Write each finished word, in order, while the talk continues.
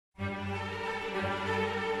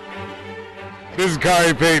This is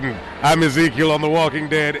Kari Payton. I'm Ezekiel on The Walking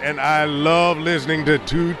Dead, and I love listening to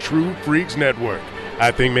Two True Freaks Network. I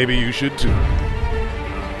think maybe you should too.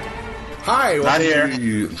 Hi, not here.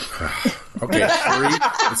 Okay, 3.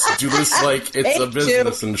 Let's do this like it's a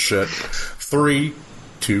business and shit. 3,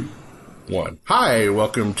 2, 1. Hi,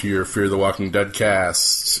 welcome to your Fear the Walking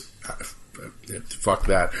Deadcast. Fuck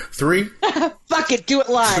that. 3. Fuck it, do it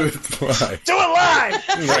live. Do it live. Do it live!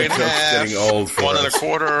 3.5. Getting old for 1 us.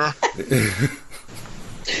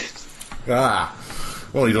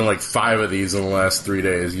 1.25. Only done like 5 of these in the last 3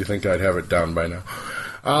 days. You think I'd have it down by now.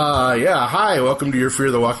 Hi, welcome to your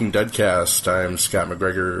Fear the Walking Deadcast. I'm Scott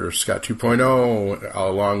McGregor, Scott 2.0,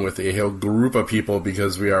 along with a whole group of people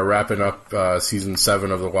because we are wrapping up Season 7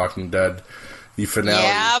 of The Walking Dead, the finale.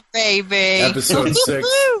 Yeah, baby. Episode 6.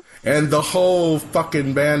 And the whole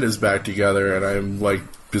fucking band is back together, and I'm, like,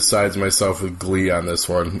 besides myself with glee on this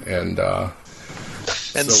one, and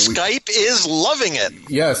Skype is loving it.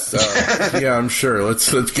 Yes, yeah, I'm sure.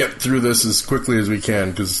 Let's get through this as quickly as we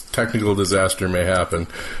can, because technical disaster may happen.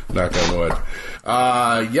 Knock on wood.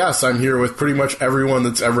 Yes, I'm here with pretty much everyone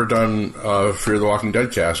that's ever done Fear the Walking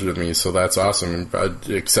Dead cast with me, so that's awesome.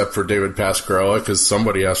 Except for David Pascarella, because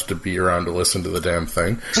somebody has to be around to listen to the damn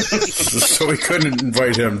thing. So we couldn't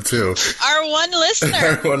invite him, too. Our one listener.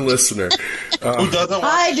 Our one listener. Who doesn't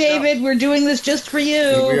Hi, David. We're doing this just for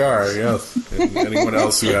you. We are, yes. And anyone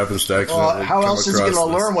else who happens to accidentally how else is he going to this.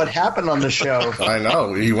 learn what happened on the show? I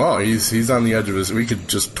know, he won't. He's on the edge of his... We could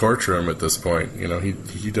just torture him at this point. You know,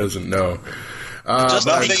 he doesn't know. Just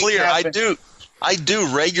to be clear, I do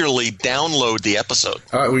regularly download the episode.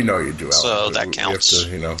 We know you do, Alan. So that counts.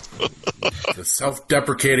 We have to, the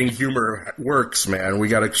self-deprecating humor works, man. We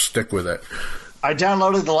got to stick with it. I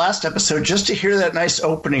downloaded the last episode just to hear that nice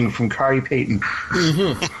opening from Kari Payton.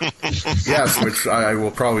 Mm-hmm. Yes, which I will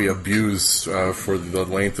probably abuse for the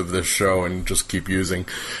length of this show and just keep using.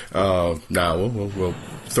 We'll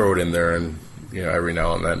throw it in there and every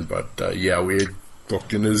now and then. But we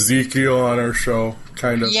booked Ezekiel on our show,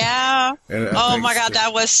 kind of. Yeah. And, oh my God,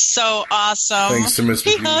 that was so awesome. Thanks to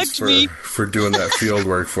Mr. Hughes for doing that field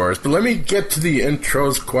work for us. But let me get to the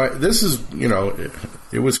intros. This is,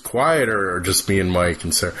 it was quieter, or just me and Mike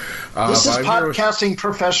and Sarah. This is podcasting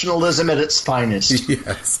professionalism at its finest.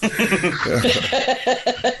 Yes.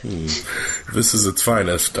 This is its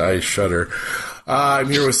finest. I shudder. I'm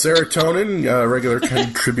here with Sara Tonin, regular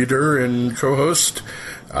contributor and co-host.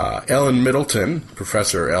 Alan Middleton,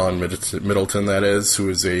 Professor Alan Middleton, that is, who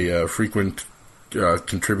is a frequent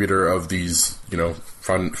contributor of these,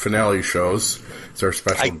 fun finale shows. It's our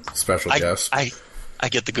special guest. I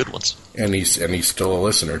get the good ones, and he's still a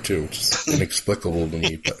listener too, which is inexplicable to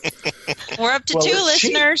me. But we're up to 2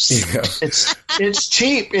 listeners. Yeah. It's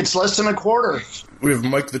cheap. It's less than a quarter. We have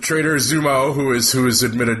Mike the Trader Zummo, who has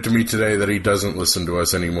admitted to me today that he doesn't listen to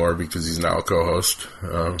us anymore because he's now a co-host.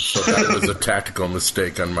 So that was a tactical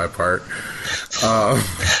mistake on my part. Hey,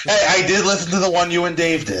 I did listen to the one you and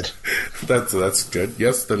Dave did. That's good.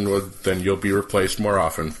 Yes, then you'll be replaced more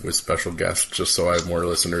often with special guests, just so I have more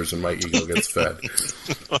listeners and my ego gets fed.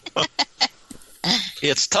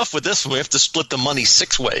 It's tough with this one. We have to split the money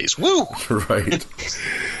 6 ways. Woo! Right.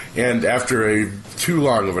 And after too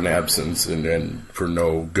long of an absence, and for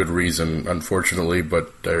no good reason, unfortunately,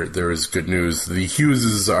 but there is good news. The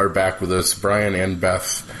Hugheses are back with us, Brian and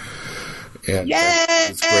Beth. And Yay!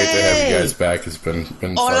 It's great to have you guys back. It's been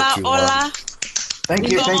far too long.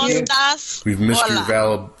 Thank you. We've missed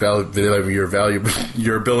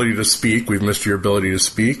your ability to speak. We've missed your ability to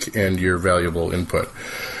speak and your valuable input.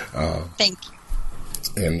 Thank you.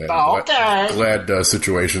 And glad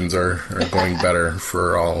situations are going better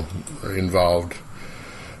for all involved,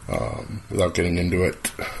 without getting into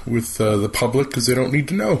it with the public because they don't need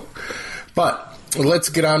to know. But let's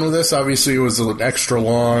get on with this. Obviously, it was an extra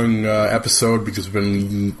long episode because we've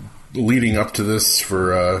been leading up to this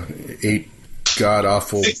for 8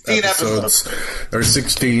 god-awful episodes. Or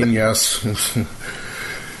 16, yes.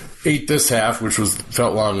 8 this half, which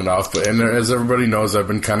felt long enough. And as everybody knows, I've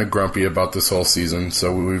been kind of grumpy about this whole season,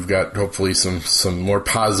 so we've got hopefully some more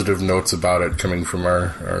positive notes about it coming from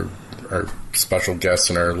our special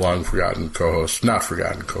guests and our long forgotten co-host. Not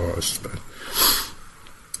forgotten co-host, but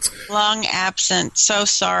long absent. So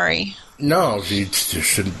sorry. No, you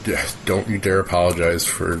don't you dare apologize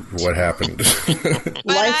for what happened.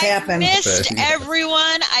 Life happened. I missed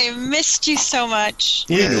everyone. I missed you so much.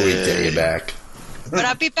 We knew we'd get you back. But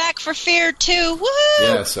I'll be back for Fear too. Woohoo!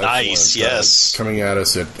 Yes, nice. Yes, coming at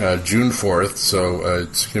us at June 4th, so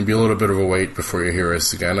it's going to be a little bit of a wait before you hear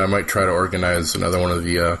us again. I might try to organize another one of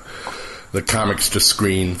the comics to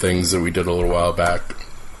screen things that we did a little while back,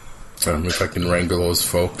 if I can wrangle those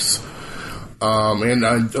folks. And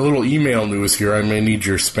a little email news here. I may need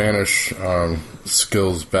your Spanish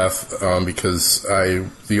skills, Beth, because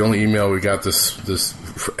the only email we got this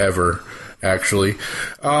ever, actually,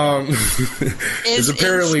 is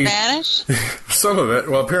apparently in Spanish. Some of it.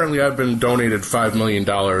 Well, apparently I've been donated $5 million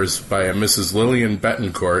by a Mrs. Lillian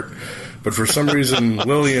Betancourt, but for some reason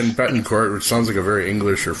Lillian Betancourt, which sounds like a very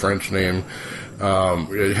English or French name,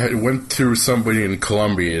 it went through somebody in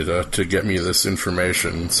Colombia to get me this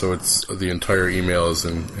information. So the entire email is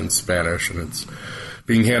in Spanish, and it's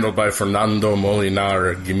being handled by Fernando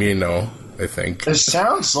Molinar Gimeno, I think. It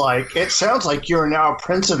sounds like you're now a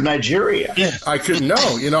prince of Nigeria. Yeah. I couldn't know.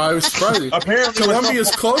 I was surprised. Apparently, Colombia's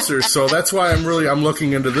closer, so that's why I'm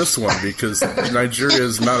looking into this one, because Nigeria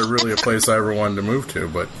is not really a place I ever wanted to move to,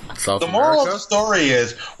 but South America. The moral of the story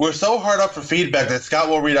is we're so hard up for feedback that Scott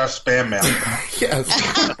will read our spam mail. Yes.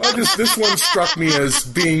 Well, this one struck me as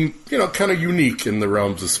being, kind of unique in the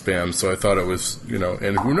realms of spam, so I thought it was,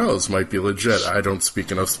 and who knows, might be legit. I don't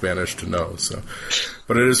speak enough Spanish to know, so.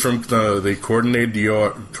 But it is from the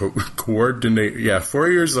coordinator, 4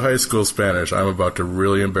 years of high school Spanish. I'm about to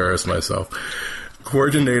really embarrass myself.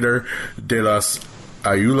 Coordinator de las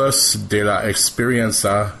Ayudas de la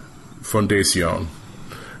Experiencia Fundación.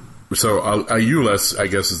 So Ayulas, I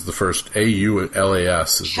guess, is the first.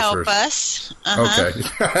 AULAS is the Help first. Us. Uh-huh. Okay.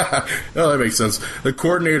 Well, that makes sense. The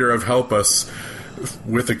coordinator of Help Us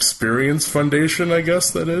with Experience Foundation, I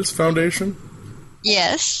guess that is, foundation?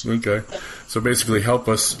 Yes. Okay. So basically, Help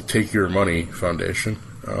Us Take Your Money Foundation.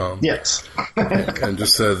 Yes. And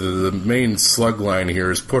just the main slug line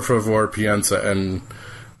here is, por favor, piensa en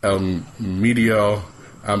el medio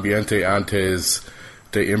ambiente antes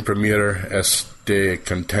de imprimir este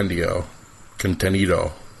contenido,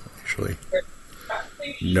 actually.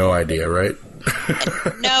 No idea, right?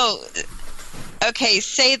 No. Okay,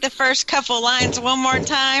 say the first couple lines one more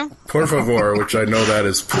time. Por favor, which I know that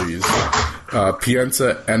is please.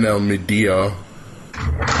 Piensa en el medio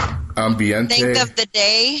ambiente. Think of the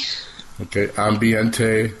day. Okay,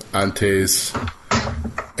 ambiente antes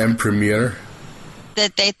imprimir.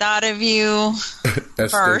 That they thought of you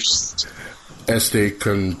first. Este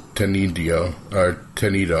contenido, or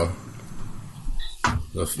tenido.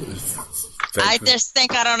 I just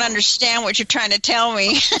think I don't understand what you're trying to tell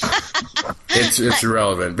me. It's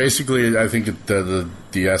irrelevant. Basically, I think the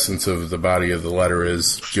essence of the body of the letter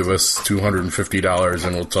is, give us $250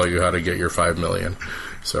 and we'll tell you how to get your $5 million.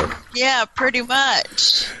 So yeah, pretty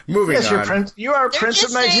much. Moving on. You are Prince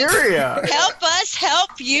of Nigeria. Help us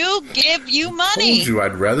help you, give you money. I told you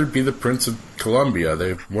I'd rather be the Prince of Colombia. They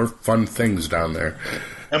have more fun things down there.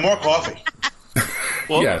 And more coffee.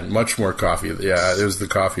 Well, yeah, much more coffee. Yeah, it was the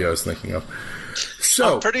coffee I was thinking of.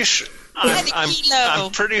 So I'm pretty sure.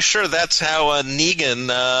 I'm pretty sure that's how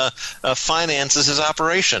Negan finances his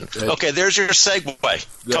operation. Okay, there's your segue.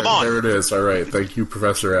 Come on. There it is. All right. Thank you,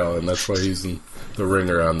 Professor Allen. That's why he's in the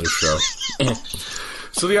ringer on this show.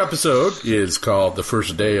 So the episode is called The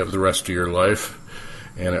First Day of the Rest of Your Life,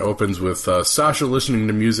 and it opens with Sasha listening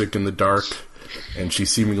to music in the dark, and she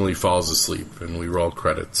seemingly falls asleep, and we roll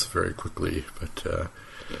credits very quickly. But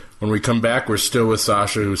when we come back, we're still with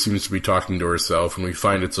Sasha, who seems to be talking to herself, and we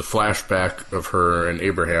find it's a flashback of her and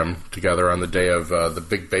Abraham together on the day of the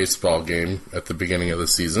big baseball game at the beginning of the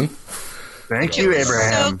season. Thank you,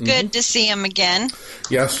 Abraham. So good to see him again.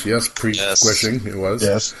 Yes, pre-squishing it was.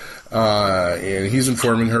 Yes. And he's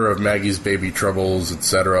informing her of Maggie's baby troubles,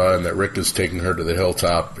 etc., and that Rick is taking her to the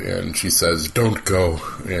hilltop, and she says, "Don't go."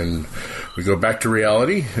 And we go back to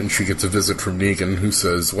reality, and she gets a visit from Negan, who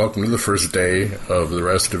says, "Welcome to the first day of the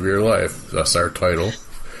rest of your life." That's our title.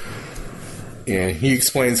 And he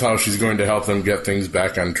explains how she's going to help them get things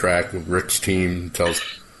back on track with Rick's team. Tells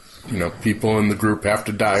people in the group have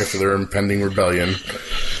to die for their impending rebellion.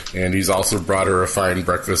 And he's also brought her a fine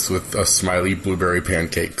breakfast with smiley blueberry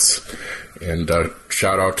pancakes. And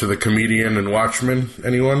shout out to the comedian and Watchmen.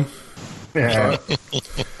 Anyone? Yeah.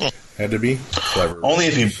 Had to be clever. Only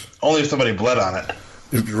if somebody bled on it.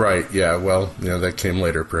 Right. Yeah. Well, that came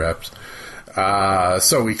later, perhaps.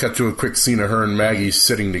 So we cut to a quick scene of her and Maggie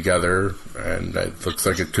sitting together, and it looks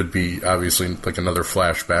like it could be obviously like another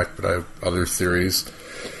flashback, but I have other theories.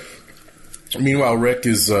 Meanwhile, Rick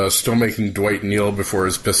is still making Dwight kneel before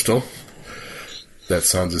his pistol. That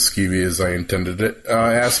sounds as skeevy as I intended it.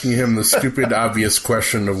 Asking him the stupid, obvious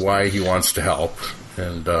question of why he wants to help.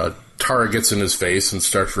 And Tara gets in his face and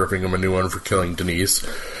starts ripping him a new one for killing Denise.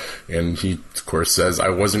 And he, of course, says, "I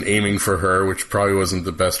wasn't aiming for her," which probably wasn't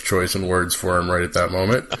the best choice in words for him right at that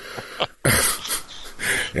moment.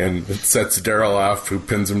 And it sets Daryl off, who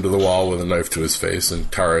pins him to the wall with a knife to his face.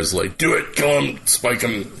 And Tara's like, "Do it, kill him, spike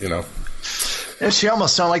him," And she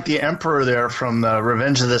almost sounded like the Emperor there from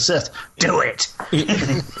Revenge of the Sith. Do it!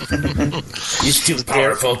 He's too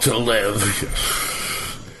powerful to live.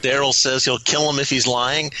 Daryl says he'll kill him if he's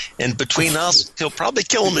lying, and between us, he'll probably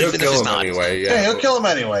kill him if he's not. Anyway, Yeah, he'll kill him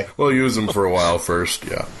anyway. We'll use him for a while first,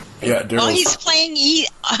 yeah. Yeah, Oh, he's playing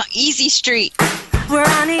Easy Street. We're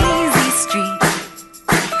on Easy Street,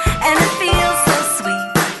 and it feels so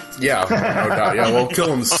sweet. Yeah, no doubt. Yeah, we'll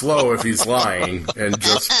kill him slow if he's lying, and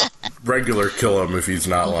just regular kill him if he's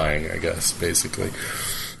not lying, I guess, basically.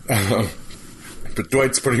 But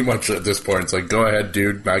Dwight's pretty much at this point, it's like, go ahead,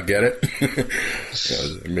 dude, I get it.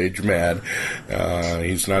 It made you mad.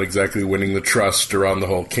 He's not exactly winning the trust around the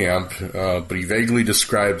whole camp, but he vaguely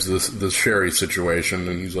describes the Sherry situation,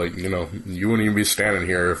 and he's like, you wouldn't even be standing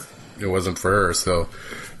here if it wasn't for her, so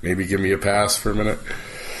maybe give me a pass for a minute.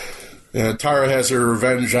 Tara has her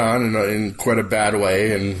revenge on in quite a bad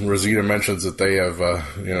way, and Rosita mentions that they have,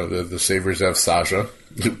 the Savers have Sasha,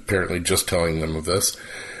 apparently just telling them of this.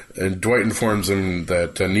 And Dwight informs him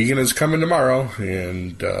that Negan is coming tomorrow,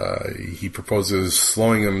 and he proposes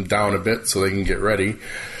slowing them down a bit so they can get ready.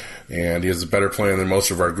 And he has a better plan than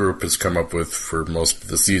most of our group has come up with for most of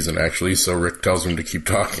the season, actually, so Rick tells him to keep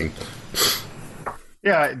talking.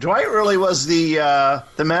 Yeah, Dwight really was the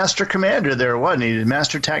master commander there, wasn't he? The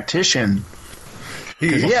master tactician.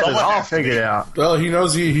 He had it all figured out. Well, he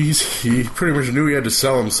knows he pretty much knew he had to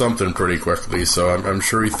sell him something pretty quickly, so I'm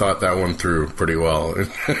sure he thought that one through pretty well.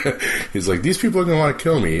 He's like, these people are going to want to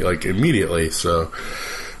kill me, like, immediately, so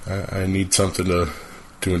I need something to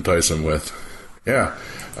entice them with. Yeah,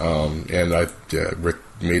 and Rick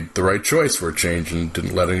made the right choice for a change and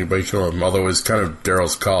didn't let anybody kill him, although it was kind of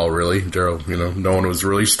Daryl's call, really. Daryl, no one was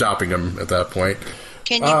really stopping him at that point.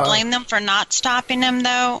 Can you blame them for not stopping him,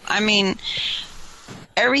 though? I mean,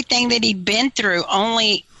 everything that he'd been through,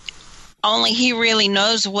 only he really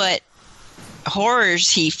knows what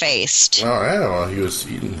horrors he faced. Oh, I don't know. He was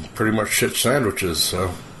eating pretty much shit sandwiches,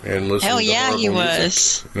 so, and listening Hell to yeah, he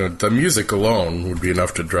music. was. The music alone would be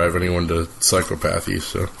enough to drive anyone to psychopathy,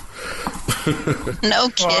 so. No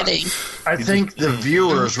kidding. I think the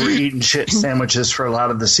viewers were eating shit sandwiches for a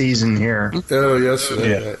lot of the season here. Oh, yes.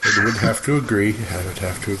 I would have to agree.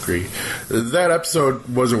 That episode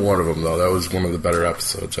wasn't one of them, though. That was one of the better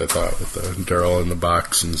episodes, I thought, with Daryl in the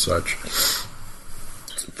box and such.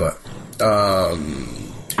 But, yeah,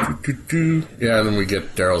 and then we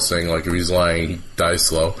get Daryl saying, like, if he's lying, he dies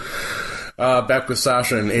slow. Back with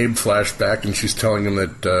Sasha and Abe flashback, and she's telling him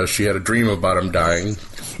that she had a dream about him dying.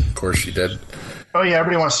 Of course she did. Oh, yeah,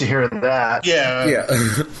 everybody wants to hear that. Yeah.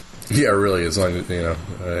 Yeah, really, as long as,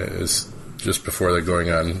 it's just before they're going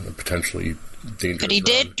on a potentially dangerous But he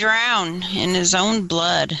did drown in his own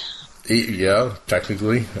blood. Yeah,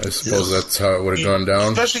 technically. I suppose that's how it would have gone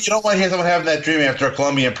down. Especially you don't want to hear someone having that dream after a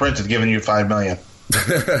Colombian prince has given you $5 million.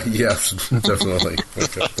 Yes, definitely.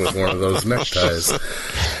 With one of those neckties.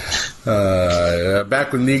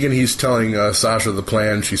 Back with Negan, he's telling Sasha the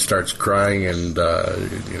plan. She starts crying and,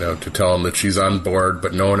 to tell him that she's on board,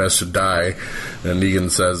 but no one has to die. And Negan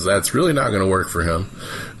says that's really not going to work for him.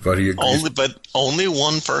 But he agrees. Only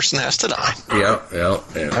one person has to die. Yeah.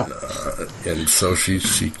 And so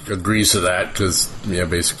she agrees to that because,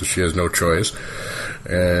 basically she has no choice.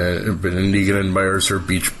 But Negan admires her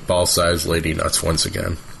beach ball-sized lady nuts once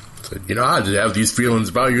again. Said, I'd have these feelings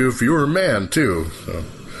about you if you were a man, too. So,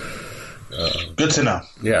 good to know.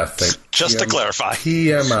 Yeah, just to clarify.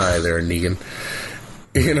 TMI there, Negan.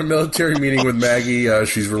 In a military meeting with Maggie,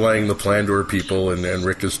 she's relaying the plan to her people, and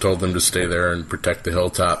Rick has told them to stay there and protect the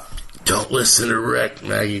hilltop. Don't listen to Rick,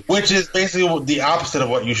 Maggie. Which is basically the opposite of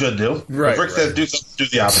what you should do. Right. If Rick says do something, do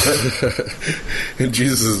the opposite. And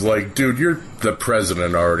Jesus is like, dude, you're the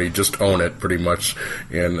president already. Just own it, pretty much.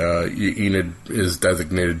 And Enid is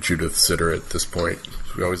designated Judith Sitter at this point.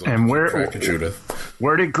 We always like to track Judith.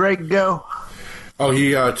 Where did Greg go? Oh,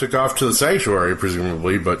 he took off to the sanctuary,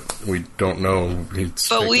 presumably, but we don't know.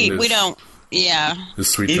 But we don't. Yeah. His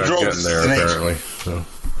sweet time getting there, apparently. So.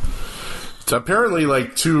 It's apparently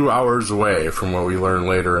like 2 hours away from what we learn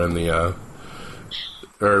later in the,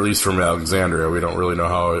 or at least from Alexandria. We don't really know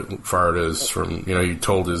how far it is from, he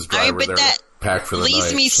told his driver there to pack for the night.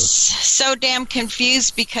 Leaves me so damn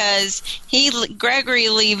confused because Gregory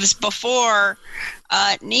leaves before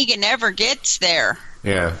Negan ever gets there.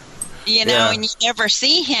 Yeah. And you never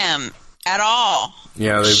see him at all.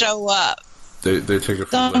 Yeah, they show up. They take a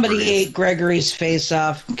Somebody ate Gregory's face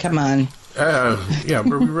off. Come on. Yeah,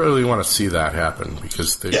 but we really want to see that happen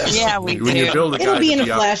because we do. You build a guy it'll be in a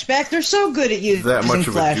flashback. They're so good at using that much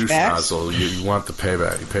of flashbacks. A douche nozzle. You want the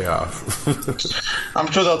payoff. I'm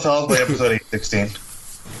sure they'll tell us by episode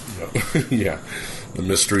 816. Yeah. the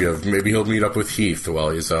mystery of maybe he'll meet up with Heath while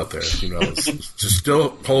he's out there. Who knows? Just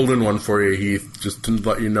still holding one for you, Heath, just to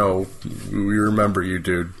let you know we remember you,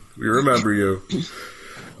 dude. We remember you.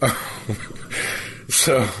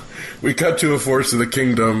 So we cut to a Force of the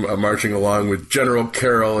Kingdom marching along with General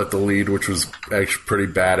Carroll at the lead, which was actually a pretty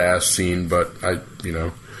badass scene. But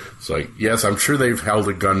it's like, yes, I'm sure they've held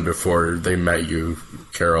a gun before they met you,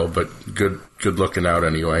 Carroll, but good looking out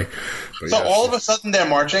anyway. But so all of a sudden they're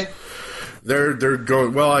marching? They're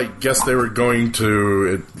going. Well, I guess they were going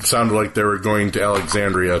to. It sounded like they were going to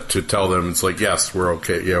Alexandria to tell them. It's like, yes, we're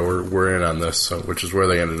okay. Yeah, we're in on this, which is where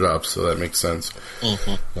they ended up. So that makes sense.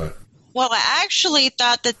 Mm-hmm. Well, I actually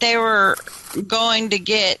thought that they were going to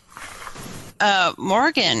get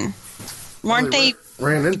Morgan. Weren't they?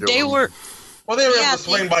 Ran into they him. were. Well, they were able to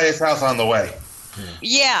swing by his house on the way.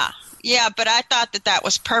 Yeah, but I thought that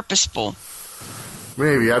was purposeful.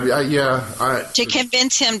 Maybe. To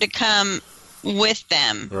convince him to come with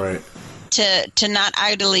them. Right. To not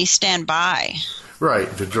idly stand by.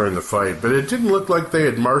 Right, to join the fight. But it didn't look like they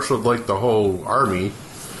had marshaled like the whole army.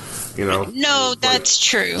 No, that's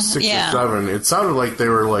true. 6 or 7. It sounded like they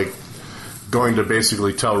were like going to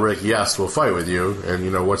basically tell Rick, yes, we'll fight with you,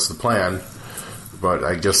 and what's the plan? But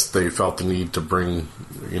I guess they felt the need to bring,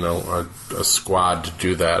 a squad to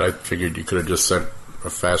do that. I figured you could have just sent a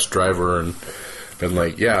fast driver and been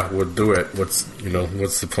like, yeah, we'll do it. What's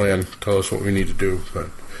the plan? Tell us what we need to do. But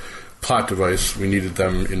plot device, we needed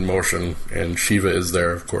them in motion, and Shiva is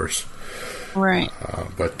there, of course. Right.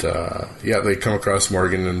 They come across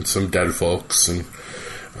Morgan and some dead folks, and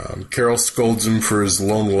Carol scolds him for his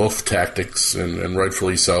lone wolf tactics, and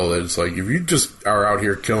rightfully so. It's like, if you just are out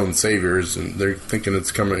here killing saviors, and they're thinking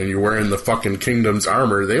it's coming, and you're wearing the fucking kingdom's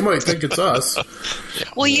armor, they might think it's us.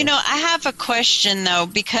 Well, I have a question, though,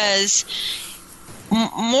 because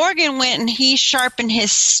Morgan went and he sharpened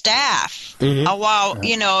his staff a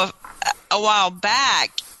while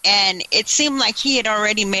back. And it seemed like he had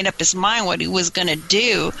already made up his mind what he was going to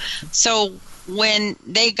do. So when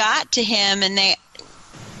they got to him and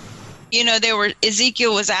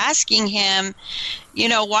Ezekiel was asking him,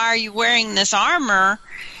 why are you wearing this armor?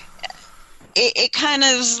 It kind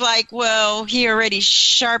of was like, well, he already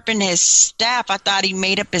sharpened his staff. I thought he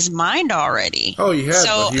made up his mind already. Oh, he had.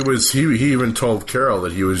 So, but he even told Carol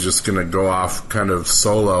that he was just going to go off kind of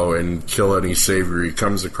solo and kill any savior he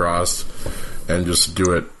comes across. And just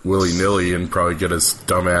do it willy-nilly and probably get his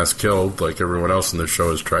dumbass killed like everyone else in the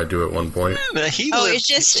show has tried to at one point. It's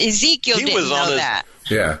just Ezekiel didn't know that.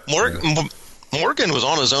 Yeah. Morgan was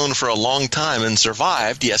on his own for a long time and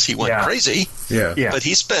survived. Yes, he went crazy. Yeah. But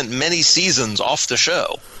he spent many seasons off the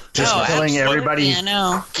show. Just killing everybody.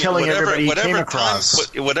 Killing everybody he came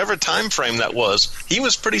across. Whatever time frame that was, he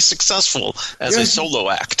was pretty successful as a solo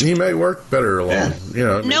act. He might work better alone.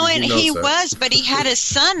 And he was, but he had his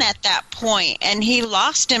son at that point, and he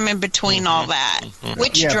lost him in between all that,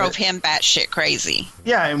 which drove him batshit crazy.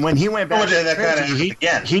 Yeah, and when he went back,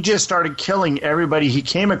 he just started killing everybody he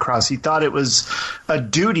came across. He thought it was a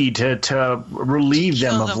duty to relieve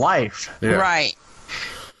them of life. Yeah. Right.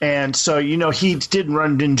 And so, he didn't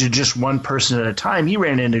run into just one person at a time. He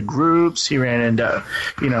ran into groups. He ran into,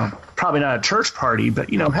 probably not a church party, but,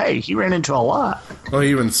 hey, he ran into a lot. Well, he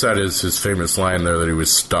even said his famous line there that he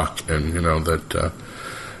was stuck and, that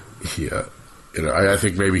he, I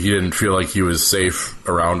think maybe he didn't feel like he was safe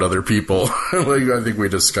around other people. Like I think we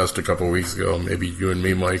discussed a couple of weeks ago, maybe you and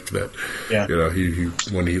me, Mike, that, he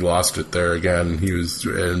when he lost it there again,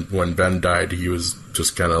 and when Ben died, he was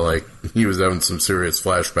just kind of like, he was having some serious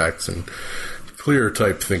flashbacks and clear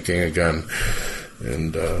type thinking again.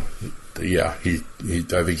 And, I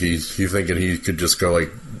think he's thinking he could just go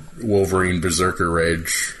like Wolverine Berserker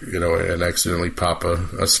Rage, and accidentally pop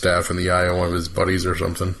a staff in the eye of one of his buddies or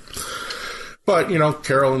something. But,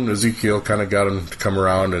 Carol and Ezekiel kind of got him to come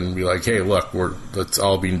around and be like, hey, look, let's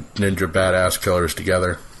all be ninja badass killers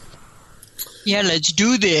together. Yeah, let's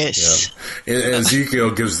do this. Yeah. And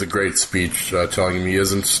Ezekiel gives the great speech telling him he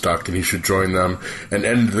isn't stuck and he should join them and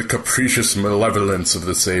end the capricious malevolence of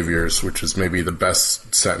the saviors, which is maybe the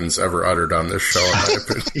best sentence ever uttered on this show, in my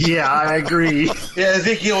opinion. Yeah, I agree. Yeah,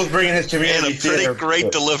 Ezekiel was bringing his community and a pretty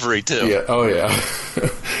great delivery, too. Yeah. Oh, yeah.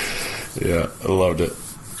 Yeah, I loved it.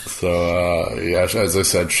 So, as I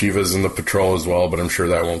said, Shiva's in the patrol as well, but I'm sure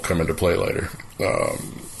that won't come into play later.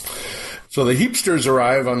 So the Heapsters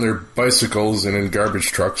arrive on their bicycles and in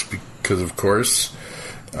garbage trucks because, of course,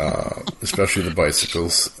 especially the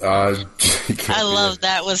bicycles. I love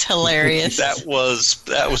that. Was hilarious. That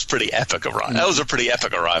was pretty epic. That was a pretty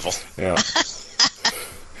epic arrival. Yeah.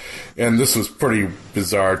 And this was pretty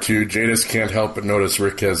bizarre, too. Jadis can't help but notice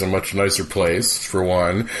Rick has a much nicer place, for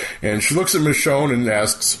one. And she looks at Michonne and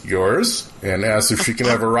asks, yours? And asks if she can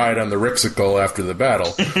have a ride on the Rickcycle after the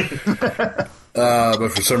battle.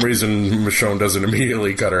 But for some reason, Michonne doesn't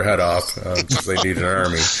immediately cut her head off because they need an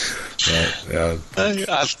army.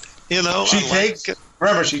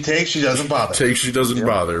 Remember, she takes, she doesn't bother. Takes, she doesn't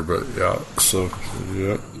bother, but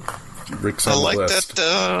Rick's on the list.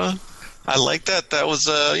 I like that. That was,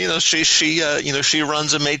 she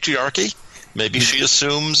runs a matriarchy. Maybe she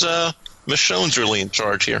assumes Michonne's really in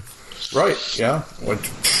charge here. Right, yeah.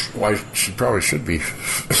 Why she probably should be.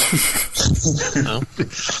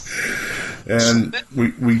 And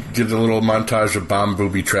we get a little montage of bomb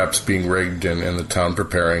booby traps being rigged and the town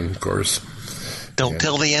preparing, of course. Don't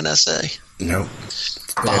tell the NSA. No.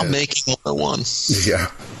 Bomb making 101.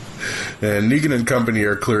 Yeah. And Negan and company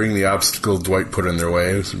are clearing the obstacle Dwight put in their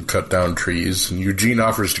way, some cut down trees. And Eugene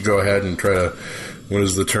offers to go ahead and try to, what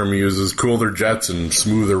is the term he uses, cool their jets and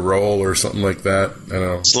smooth their roll or something like that. I don't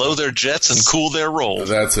know. Slow their jets and cool their roll.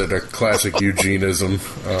 That's it, a classic Eugeneism,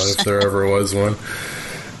 if there ever was one.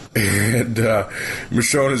 And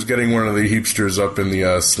Michonne is getting one of the heapsters up in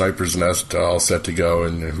the sniper's nest all set to go,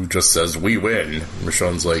 and who just says, we win.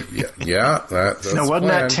 Michonne's like, yeah, that's no,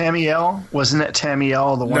 wasn't that Tamiel? Wasn't that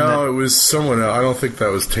Tamiel the one? No, it was someone else. I don't think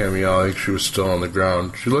that was Tamiel. I think she was still on the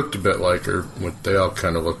ground. She looked a bit like her. They all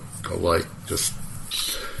kind of look alike. Just,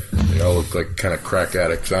 they all look like kind of crack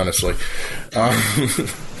addicts, honestly.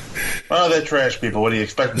 Well, they're trash people. What do you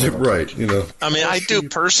expect? Right, I mean, I do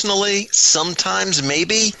personally sometimes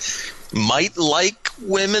maybe might like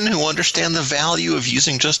women who understand the value of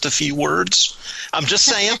using just a few words. I'm just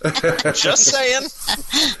saying. Just saying.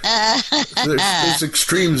 There's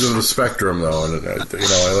extremes of the spectrum, though, and I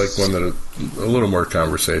like one that a little more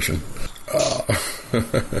conversation.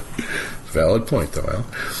 Valid point, though, Al.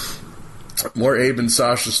 More Abe and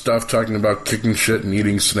Sasha stuff, talking about kicking shit and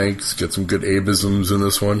eating snakes. Get some good Abeisms in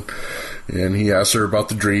this one. And he asks her about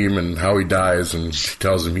the dream and how he dies, and she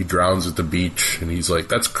tells him he drowns at the beach. And he's like,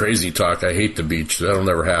 that's crazy talk. I hate the beach. That'll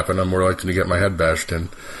never happen. I'm more likely to get my head bashed in.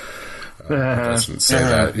 He doesn't say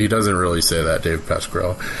that. He doesn't really say that, Dave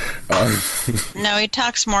Pasquarello. No, he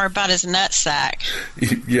talks more about his nutsack.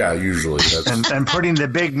 Yeah, usually. and putting the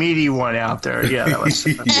big meaty one out there. Yeah, that was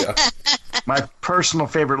my personal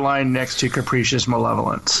favorite line next to Capricious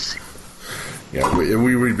Malevolence. Yeah,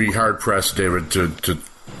 we would be hard-pressed, David, to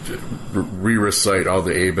re-recite all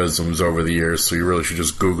the Abeisms over the years, so you really should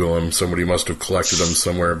just Google them. Somebody must have collected them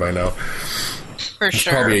somewhere by now. For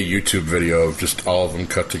sure. Probably a YouTube video of just all of them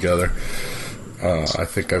cut together. I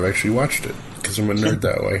think I've actually watched it, because I'm a nerd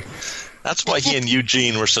that way. That's why he and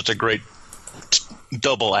Eugene were such a great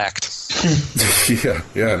double act. Yeah,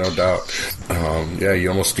 no doubt. You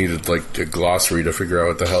almost needed like a glossary to figure out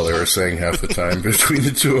what the hell they were saying half the time between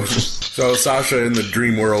the two of them. So Sasha in the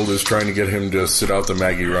dream world is trying to get him to sit out the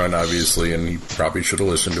Maggie run, obviously, and he probably should have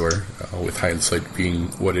listened to her, with hindsight being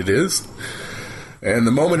what it is. And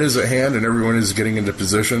the moment is at hand, and everyone is getting into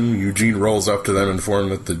position. Eugene rolls up to them and informs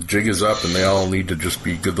them that the jig is up, and they all need to just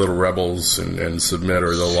be good little rebels and submit,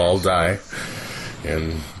 or they'll all die.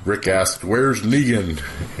 And Rick asks, where's Negan?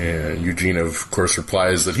 And Eugene, of course,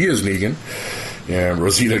 replies that he is Negan. And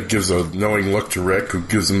Rosita gives a knowing look to Rick, who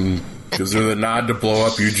gives her the nod to blow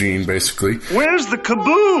up Eugene, basically. Where's the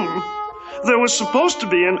kaboom? There was supposed to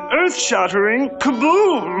be an earth-shattering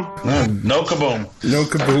kaboom. No kaboom. No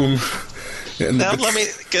kaboom. And now,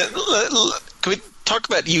 can we talk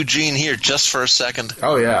about Eugene here just for a second?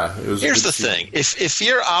 Oh, yeah. Here's the thing. If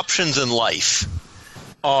your options in life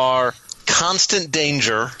are constant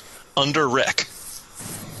danger under Rick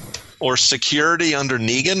or security under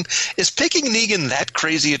Negan, is picking Negan that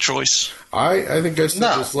crazy a choice? I think I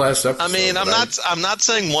said this last episode. I mean, I'm not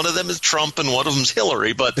saying one of them is Trump and one of them's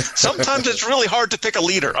Hillary, but sometimes it's really hard to pick a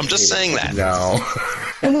leader. I'm just saying that. No.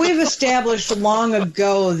 And we've established long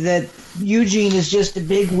ago that Eugene is just a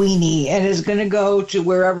big weenie and is going to go to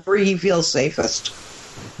wherever he feels safest.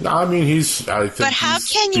 No, I mean But how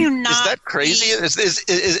can you not? Is that crazy?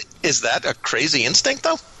 Is that a crazy instinct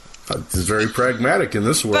though? It's very pragmatic in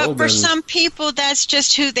this world. But for some people, that's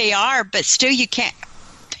just who they are. But still, you can't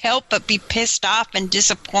help but be pissed off and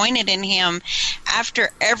disappointed in him after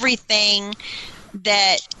everything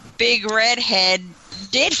that Big Redhead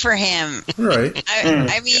did for him. Right.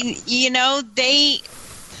 I mean,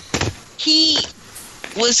 he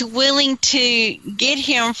was willing to get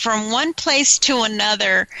him from one place to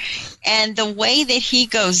another, and the way that he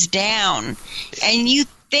goes down, and you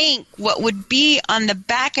think what would be on the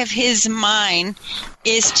back of his mind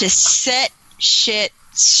is to set shit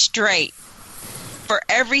straight for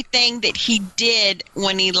everything that he did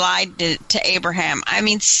when he lied to Abraham. I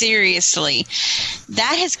mean, seriously,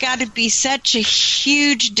 that has got to be such a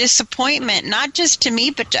huge disappointment, not just to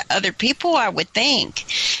me, but to other people, I would think.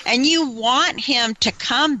 And you want him to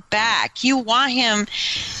come back. You want him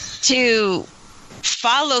to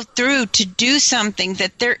follow through, to do something,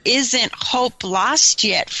 that there isn't hope lost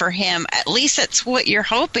yet for him. At least that's what you're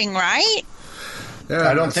hoping, right? Yeah,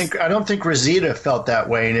 I don't think Rosita felt that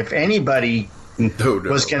way, and if anybody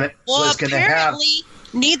was going to have,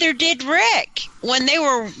 neither did Rick when they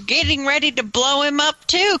were getting ready to blow him up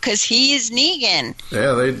too, because he is Negan.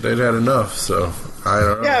 Yeah, they'd had enough. So I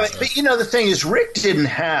don't know. Yeah, but you know the thing is, Rick didn't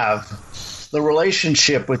have the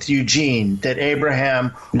relationship with Eugene that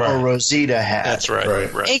Abraham or Rosita had. That's right.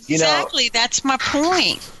 Exactly, that's my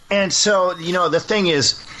point. And so, the thing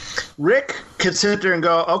is, Rick could sit there and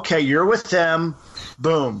go, okay, you're with them,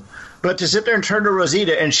 boom. But to sit there and turn to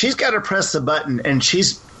Rosita, and she's got to press the button, and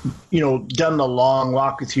she's, done the long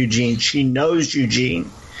walk with Eugene. She knows Eugene.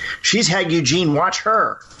 She's had Eugene watch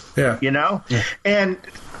her. Yeah. Yeah. And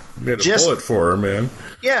made a bullet for her, man.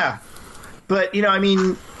 Yeah. But,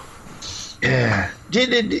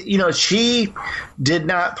 she did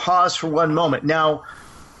not pause for one moment. Now,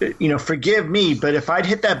 forgive me, but if I'd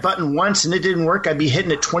hit that button once and it didn't work, I'd be hitting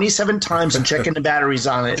it 27 times and checking the batteries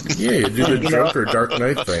on it. Yeah, you did the Joker Dark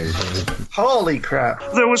Knight thing. Holy crap.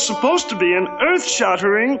 There was supposed to be an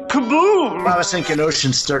earth-shattering kaboom! I was thinking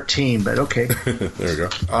Ocean's 13, but okay. There you go.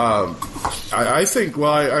 I think,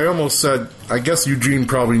 I almost said, I guess Eugene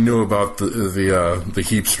probably knew about the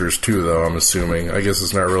heapsters too, though, I'm assuming. I guess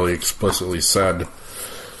it's not really explicitly said.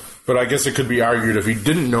 But I guess it could be argued if he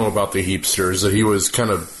didn't know about the heapsters that he was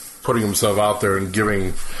kind of putting himself out there and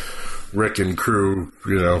giving Rick and crew,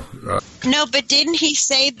 No, but didn't he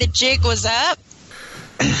say the jig was up?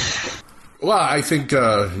 Well, I think,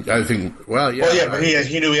 yeah. Well, yeah, but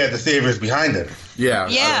he knew he had the saviors behind him. Yeah.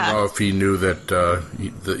 I don't know if he knew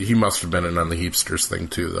that he must have been in on the heapsters thing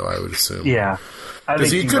too, though, I would assume. Yeah.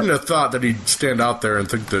 Because he couldn't have thought that he'd stand out there and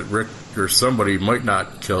think that Rick or somebody might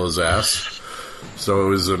not kill his ass. So it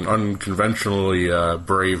was an unconventionally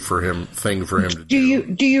brave thing for him to do.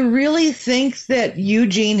 Do you really think that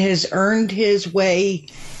Eugene has earned his way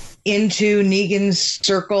into Negan's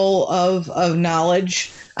circle of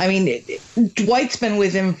knowledge? I mean, Dwight's been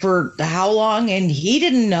with him for how long, and he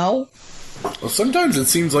didn't know? Well, sometimes it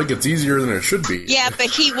seems like it's easier than it should be. Yeah,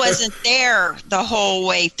 but he wasn't there the whole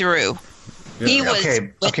way through. Yeah. He was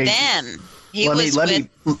with them. He was with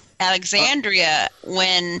Alexandria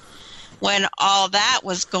when all that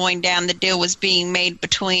was going down. The deal was being made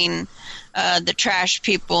between the trash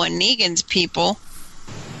people and Negan's people.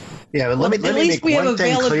 Yeah, but let me at least make we have one a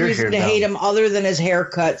thing valid clear reason here, to hate him other than his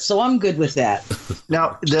haircut, so I'm good with that.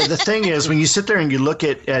 Now, the thing is, when you sit there and you look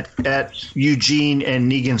at Eugene and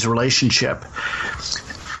Negan's relationship,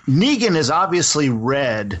 Negan has obviously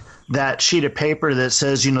read that sheet of paper that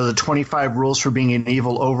says, the 25 rules for being an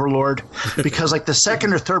evil overlord, because like the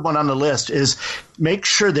second or third one on the list is make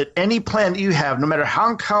sure that any plan that you have, no matter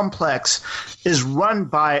how complex, is run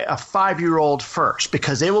by a 5-year-old first,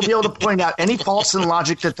 because they will be able to point out any faults in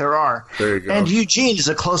logic that there are. There you go. And Eugene is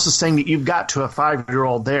the closest thing that you've got to a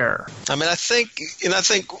 5-year-old there. I mean, I think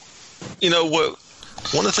what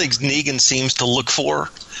one of the things Negan seems to look for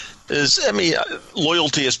is,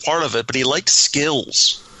 loyalty is part of it, but he likes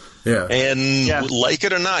skills. Yeah. And like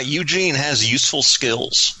it or not, Eugene has useful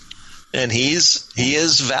skills, and he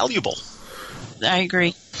is valuable. I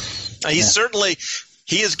agree. He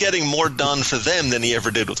is getting more done for them than he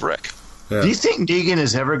ever did with Rick. Yeah. Do you think Negan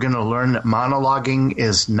is ever going to learn that monologuing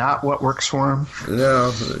is not what works for him?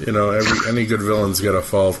 No, any good villain's got to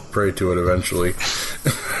fall prey to it eventually.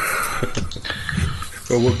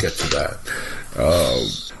 But we'll get to that.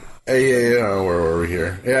 Where were we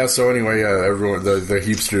here? Yeah, so anyway, everyone, the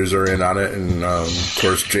heapsters are in on it, and of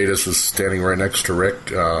course Jadis is standing right next to Rick,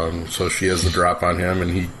 so she has the drop on him, and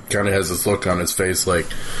he kind of has this look on his face like,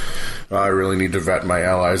 I really need to vet my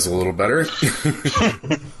allies a little better.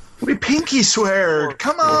 We pinky sweared.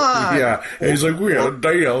 Come on. Yeah, and he's like, we had a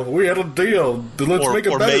deal. Let's make a better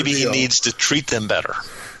deal. Or maybe he needs to treat them better.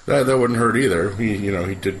 That wouldn't hurt either. He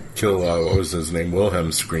did kill, what was his name,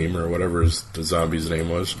 Wilhelm Scream, or whatever the zombie's name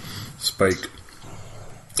was. Spike.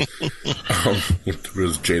 It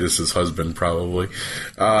was Jadis's husband, probably.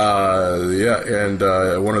 And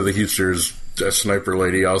one of the heapsters, a sniper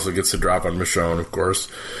lady, also gets a drop on Michonne, of course.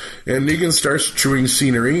 And Negan starts chewing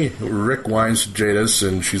scenery. Rick whines to Jadis,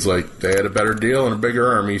 and she's like, they had a better deal and a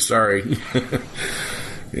bigger army, sorry.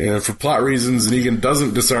 And for plot reasons, Negan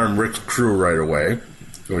doesn't disarm Rick's crew right away.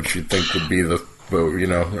 which you'd think would be the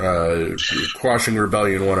quashing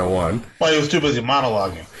rebellion 101. Well, he was too busy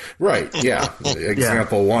monologuing. Right, yeah.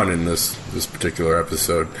 Example 1 in this particular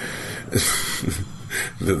episode.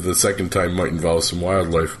 The second time might involve some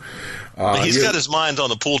wildlife. He's got his mind on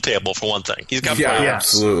the pool table, for one thing. He's got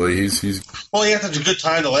absolutely. He's Well, he had such a good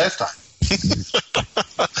time the last time.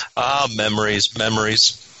 Memories.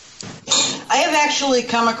 I have actually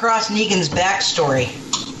come across Negan's backstory.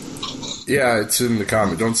 Yeah, it's in the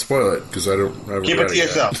comic. Don't spoil it, because I haven't Keep read it to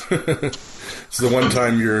yourself. It's the one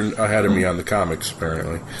time you're ahead of me on the comics,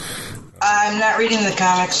 apparently. I'm not reading the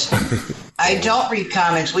comics. I don't read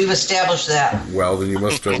comics. We've established that. Well, then you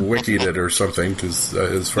must have wikied it or something, because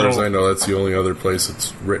as far as I know, that's the only other place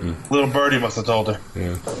it's written. Little birdie must have told her.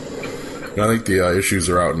 Yeah. And I think the issues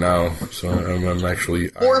are out now, so I'm actually...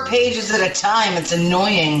 4 pages at a time. It's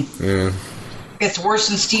annoying. Yeah. It's worse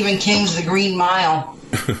than Stephen King's The Green Mile.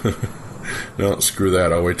 No, screw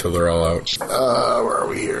that. I'll wait till they're all out. Where are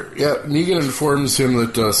we here? Yeah, Negan informs him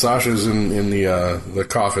that Sasha's in the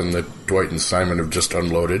coffin that Dwight and Simon have just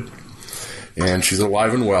unloaded. And she's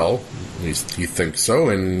alive and well. He thinks so,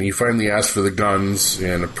 and he finally asks for the guns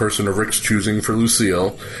and a person of Rick's choosing for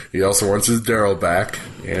Lucille. He also wants his Daryl back,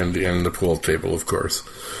 and the pool table, of course.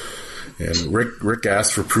 And Rick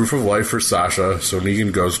asks for proof of life for Sasha, so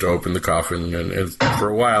Negan goes to open the coffin. And for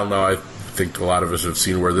a while now, I think a lot of us have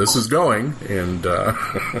seen where this is going, and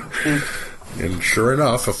and sure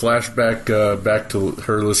enough, a flashback back to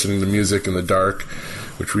her listening to music in the dark,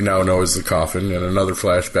 which we now know is the coffin, and another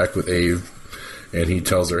flashback with Abe. And he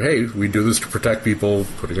tells her, hey, we do this to protect people,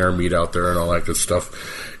 putting our meat out there and all that good stuff.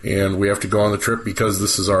 And we have to go on the trip because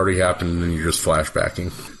this has already happened and you're just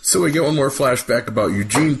flashbacking. So we get one more flashback about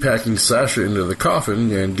Eugene packing Sasha into the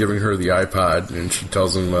coffin and giving her the iPod. And she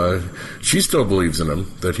tells him she still believes in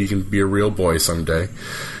him, that he can be a real boy someday.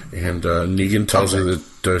 And Negan tells her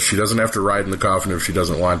that she doesn't have to ride in the coffin if she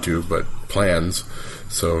doesn't want to, but plans.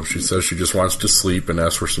 So she says she just wants to sleep and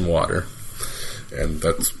asks for some water. And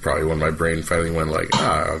that's probably when my brain finally went like,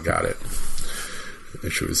 I got it.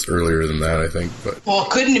 It was earlier than that, I think. But well,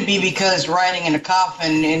 couldn't it be because riding in a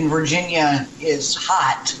coffin in Virginia is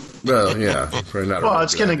hot? Well, yeah. Well,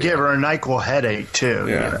 it's going to give her a NyQuil headache, too.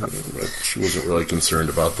 Yeah, but she wasn't really concerned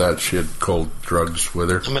about that. She had cold drugs with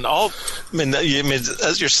her. As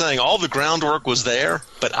you're saying, all the groundwork was there,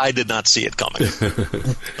 but I did not see it coming.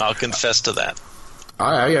 I'll confess to that.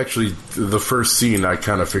 I actually, the first scene, I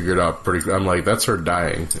kind of figured out I'm like, that's her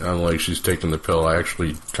dying. I'm like, she's taking the pill. I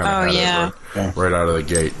actually kind of had it right out of the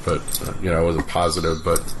gate, but, I wasn't positive,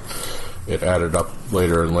 but it added up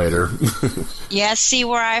later and later. Yeah, see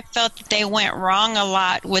where I felt that they went wrong a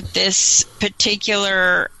lot with this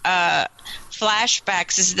particular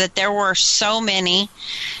flashbacks is that there were so many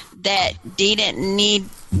that they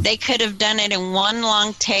could have done it in one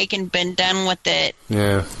long take and been done with it.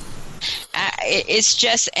 Yeah. It's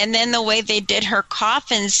just, and then the way they did her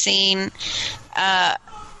coffin scene,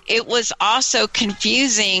 it was also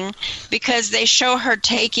confusing because they show her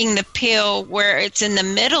taking the pill where it's in the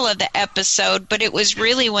middle of the episode, but it was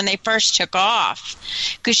really when they first took off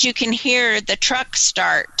because you can hear the truck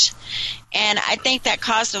start. And I think that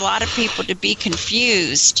caused a lot of people to be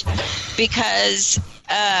confused because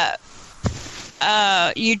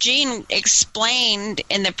Eugene explained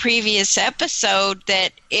in the previous episode that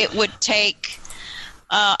it would take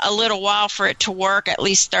a little while for it to work, at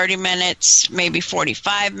least 30 minutes, maybe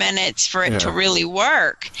 45 minutes for it to really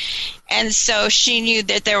work. And so she knew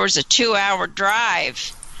that there was a 2-hour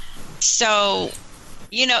drive. So,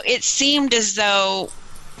 it seemed as though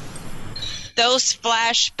those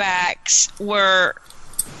flashbacks were...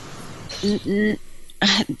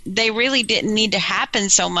 they really didn't need to happen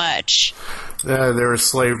so much. They were a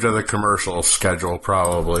slave to the commercial schedule,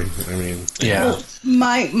 probably. I mean, yeah. Well,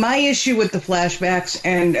 my issue with the flashbacks,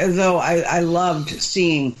 and though I loved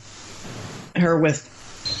seeing her with,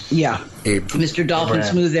 Abe. Mr. Dolphin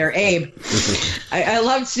Smooth there, Abe. I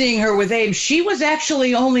loved seeing her with Abe. She was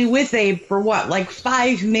actually only with Abe for like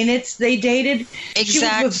 5 minutes they dated. Exactly.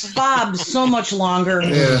 She was with Bob so much longer.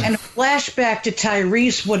 Yeah. And a flashback to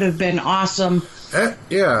Tyrese would have been awesome.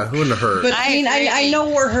 Yeah, it wouldn't have hurt. But I know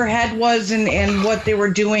where her head was and what they were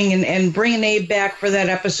doing, and bringing Abe back for that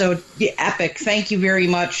episode, epic. Thank you very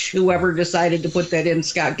much, whoever decided to put that in,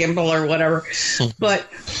 Scott Gimple or whatever. But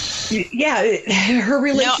her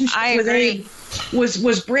relationship with Abe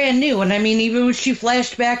was brand new, and I mean, even when she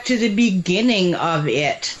flashed back to the beginning of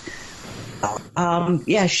it.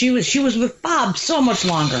 She was with Bob so much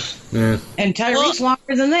longer. Yeah. And Tyrese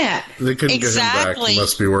longer than that. They couldn't get him back. He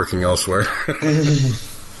must be working elsewhere.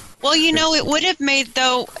 Well, it would have made,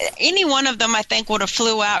 though, any one of them, I think, would have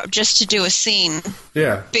flew out just to do a scene.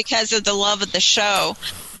 Yeah. Because of the love of the show.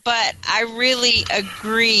 But I really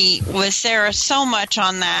agree with Sarah so much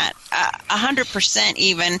on that, 100%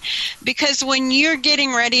 even, because when you're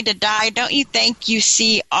getting ready to die, don't you think you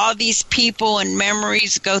see all these people and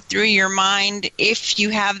memories go through your mind if you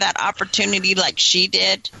have that opportunity like she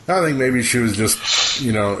did? I think maybe she was just,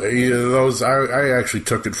 those. I actually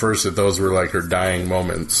took it first that those were like her dying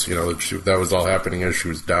moments. That was all happening as she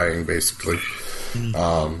was dying, basically.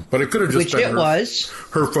 But it could have just been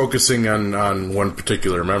her focusing on one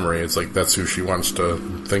particular memory. It's like that's who she wants to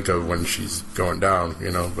think of when she's going down,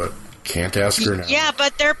 but can't ask her now. Yeah,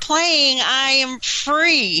 but they're playing I Am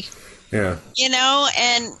Free. Yeah.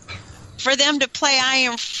 And for them to play I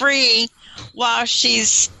Am Free while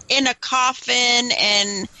she's in a coffin,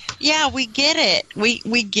 and yeah, we get it.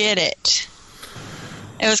 We get it.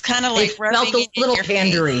 It was kind of like it felt a little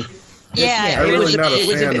pandery. Yeah, I'm really not a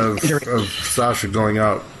fan of Sasha going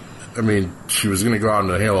out. I mean, she was going to go out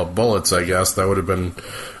in a hail of bullets, I guess. That would have been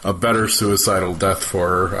a better suicidal death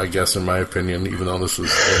for her, I guess, in my opinion, even though this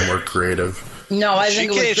was a little more creative. No, I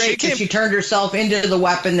think it was great because she turned herself into the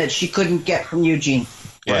weapon that she couldn't get from Eugene.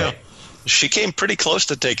 Yeah. Right. She came pretty close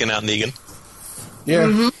to taking out Negan. Yeah.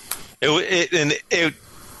 Mm-hmm.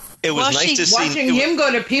 It was nice to see watching him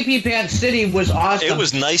go to Pee-Pee Pants City was awesome. It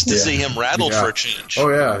was nice to see him rattled for a change. Oh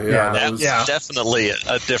yeah. That was definitely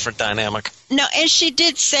a different dynamic. No, and she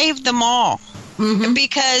did save them all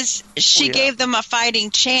because she gave them a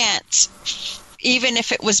fighting chance, even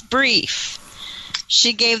if it was brief.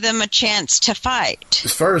 She gave them a chance to fight.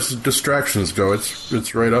 As far as distractions go,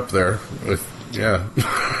 it's right up there.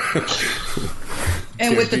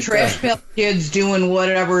 And with the Trash Pail Kids doing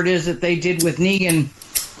whatever it is that they did with Negan,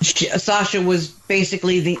 Sasha was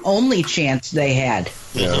basically the only chance they had.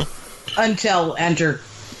 Yeah. Until Enter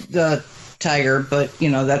the Tiger, but,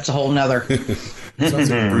 that's a whole nother. Sounds like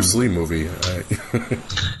a Bruce Lee movie.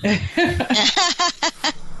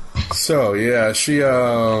 So, yeah, she,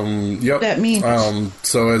 That means.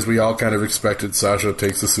 So as we all kind of expected, Sasha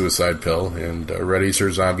takes the suicide pill and readies her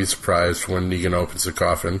zombie surprise when Negan opens the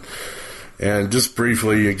coffin. And just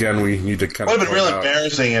briefly, again, we need to kind of... It would have been real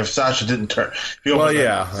embarrassing if Sasha didn't turn... Well,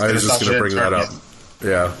 yeah, I was just going to bring that up.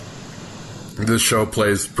 Yeah. This show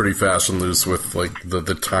plays pretty fast and loose with, like,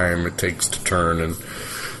 the time it takes to turn, and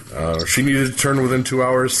she needed to turn within 2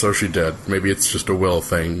 hours, so she did. Maybe it's just a will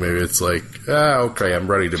thing. Maybe it's like, okay, I'm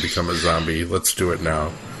ready to become a zombie. Let's do it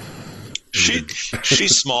now.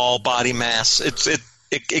 She's small, body mass.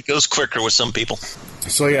 It goes quicker with some people.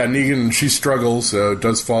 So yeah, Negan, she struggles,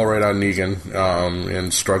 does fall right on Negan,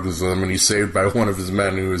 and struggles with him, and he's saved by one of his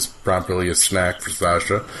men who is promptly a snack for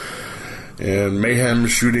Sasha. And mayhem,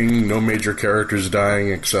 shooting, no major characters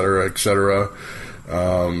dying, etc., etc.,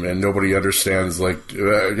 and nobody understands,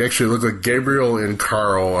 actually it looks like Gabriel and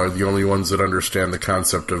Carl are the only ones that understand the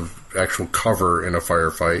concept of actual cover in a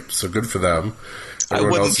firefight, so good for them.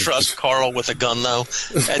 Everyone I wouldn't trust Carl with a gun, though.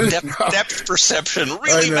 Depth perception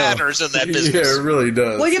really matters in that business. Yeah, it really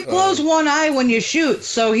does. Well, you close one eye when you shoot,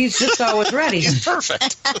 so he's just always ready. He's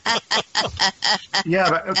perfect. Yeah,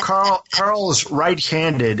 but Carl's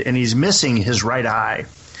right-handed, and he's missing his right eye.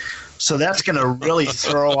 So that's going to really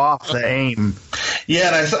throw off the aim. Yeah,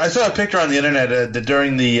 and I saw a picture on the internet that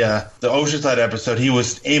during the Oceanside episode, he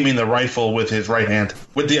was aiming the rifle with his right hand,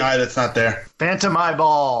 with the eye that's not there. Phantom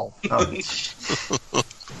eyeball.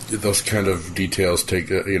 Those kind of details take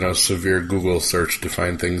a severe Google search to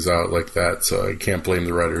find things out like that, so I can't blame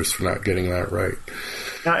the writers for not getting that right.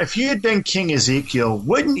 Now, if you had been King Ezekiel,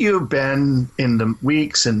 wouldn't you have been, in the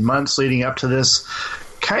weeks and months leading up to this,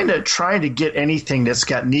 kind of trying to get anything that's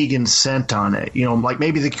got Negan's scent on it, like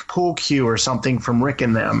maybe the pool cue or something from Rick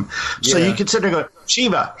and them. So you could sit there and go,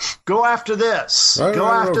 Shiva, go after this. Go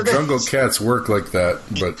after this. Jungle cats work like that,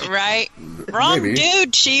 but right, wrong maybe.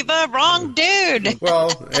 Dude, Shiva, wrong dude.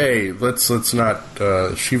 Well, hey, let's not.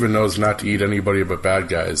 Shiva knows not to eat anybody but bad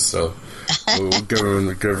guys, so we'll give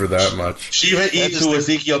her that much. Shiva eats who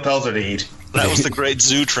Ezekiel tells her to eat. That was the great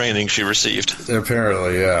zoo training she received.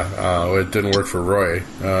 Apparently, yeah. It didn't work for Roy.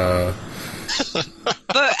 But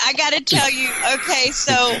I got to tell you, okay,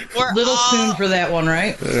 so we're little soon for that one,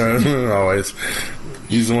 right? Yeah, always.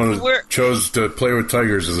 He's the one who chose to play with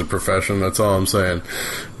tigers as a profession. That's all I'm saying.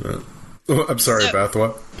 I'm sorry, Beth.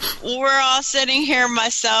 What? We're all sitting here,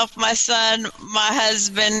 myself, my son, my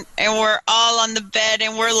husband, and we're all on the bed,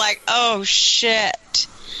 and we're like, oh, shit.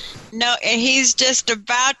 No, and he's just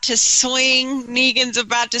about to swing. Negan's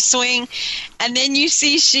about to swing. And then you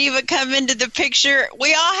see Shiva come into the picture.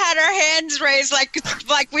 We all had our hands raised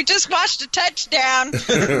like we just watched a touchdown.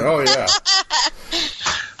 Oh, yeah.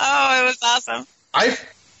 Oh, it was awesome.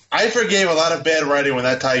 I forgave a lot of bad writing when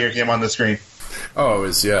that tiger came on the screen. Oh, it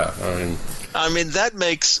was, yeah. I mean, that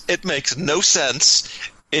makes no sense.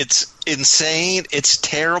 It's insane. It's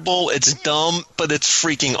terrible. It's dumb, but it's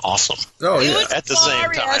freaking awesome. Oh, yeah. At the same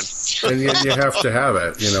time. And you have to have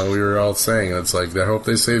it. We were all saying it's like, I hope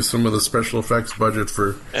they save some of the special effects budget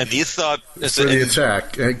for. And you thought for the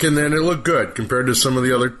attack, and then it looked good compared to some of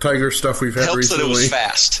the other tiger stuff we've had helps recently. That it was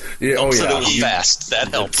fast. Yeah, helps that it was fast. That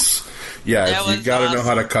helps. Yeah, you got to know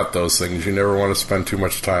how to cut those things. You never want to spend too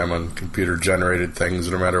much time on computer-generated things,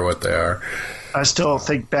 no matter what they are. I still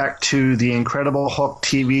think back to the Incredible Hulk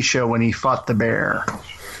TV show when he fought the bear.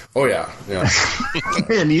 Oh, yeah.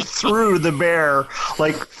 And he threw the bear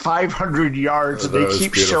like 500 yards, and they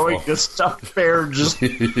keep beautiful. showing the stuffed bear just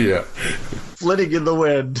flitting in the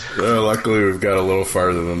wind. Luckily, we've got a little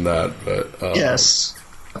farther than that. But yes.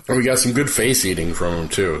 And we got some good face eating from him,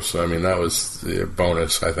 too. So, I mean, that was the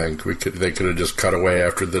bonus, I think. They could have just cut away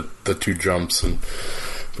after the two jumps,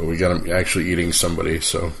 but we got him actually eating somebody.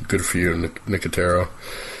 So, good for you, Nicotero.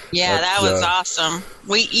 Yeah, that was awesome.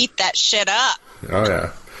 We eat that shit up. Oh,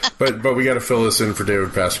 yeah. But we got to fill this in for David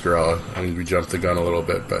Pascarella. I mean, we jumped the gun a little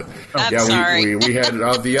bit, but sorry. we had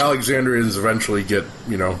the Alexandrians eventually get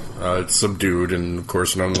subdued, and of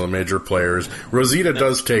course none of the major players. Rosita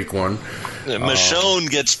does take one. Michonne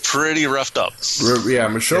gets pretty roughed up.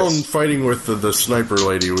 Michonne fighting with the sniper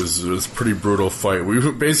lady was a pretty brutal fight.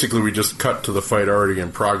 We just cut to the fight already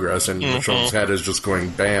in progress, and Michonne's head is just going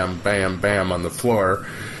bam, bam, bam on the floor.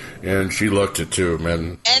 And she looked it too,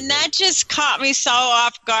 man. And that just caught me so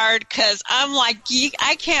off guard because I'm like,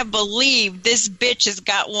 I can't believe this bitch has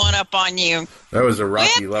got one up on you. That was a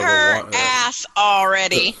Rocky Whip level her one. ass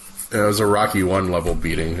already. It was a Rocky 1 level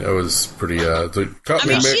beating. It was pretty. She had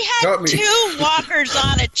two walkers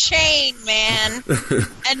on a chain, man,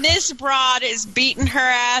 and this broad is beating her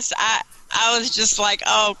ass. I was just like,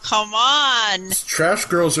 oh, come on. Trash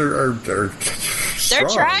girls are They're strong.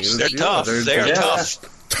 trash. They're tough. They're tough.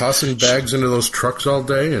 Tossing bags into those trucks all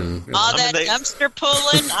day and all that dumpster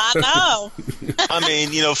pulling. I know. I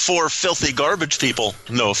mean, for filthy garbage people,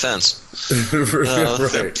 no offense.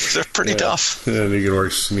 Right. They're pretty tough. And he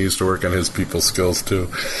needs to work on his people skills too.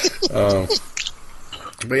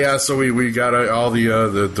 But yeah, so we got all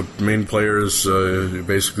the main players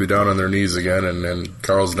basically down on their knees again, and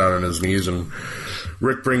Carl's down on his knees, and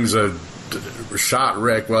Rick brings a shot.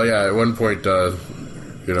 Rick. Well, yeah, at one point.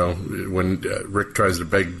 When Rick tries to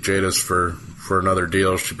beg Jadis for another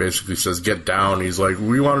deal, she basically says, "Get down." He's like,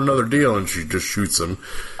 "We want another deal," and she just shoots him.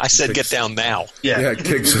 I said, "Get down now." Yeah,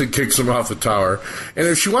 kicks him off the tower. And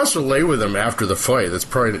if she wants to lay with him after the fight,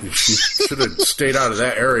 she should have stayed out of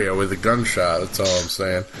that area with a gunshot. That's all I'm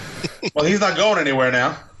saying. Well, he's not going anywhere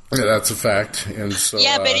now. Yeah, that's a fact. And so,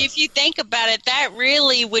 yeah, but if you think about it, that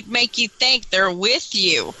really would make you think they're with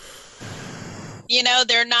you.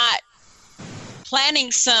 They're not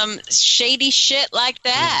planning some shady shit like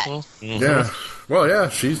that. Mm-hmm. Yeah. Well, yeah,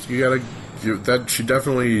 she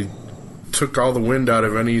definitely took all the wind out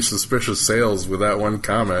of any suspicious sales with that one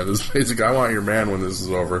comment. It's basically, I want your man when this is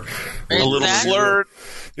over. A little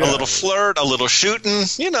flirt, a little shooting,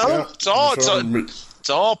 it's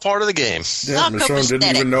all part of the game. Yeah, Michonne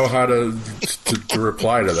didn't even know how to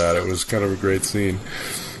reply to that. It was kind of a great scene.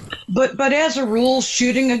 But as a rule,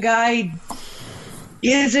 shooting a guy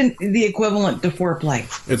isn't the equivalent to foreplay.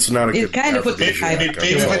 It's not a good kind of puts the guy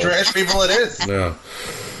for trash people, it is. No.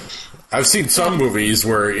 I've seen some movies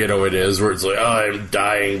where, it is, where it's like, oh, I'm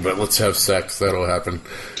dying, but let's have sex. That'll happen.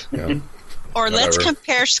 Or let's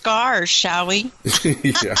compare scars, shall we?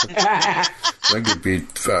 Yeah. That could be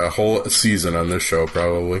a whole season on this show,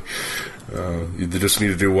 probably. You just need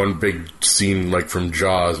to do one big scene like from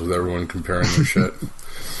Jaws with everyone comparing their shit.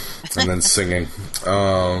 And then singing.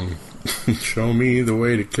 Show me the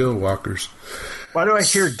way to kill walkers. Why do I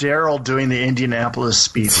hear Daryl doing the Indianapolis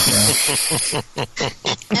speech now?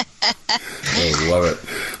 I love it.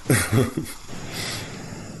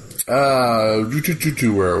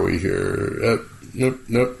 Where are we here?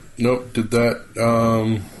 Nope. Did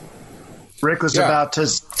that. Rick was about to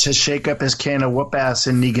shake up his can of whoop ass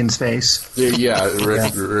in Negan's face. Yeah,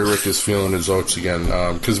 Rick is feeling his oats again.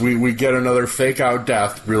 Because we get another fake out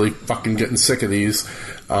death, really fucking getting sick of these.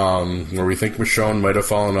 Where we think Michonne might have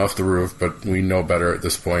fallen off the roof, but we know better at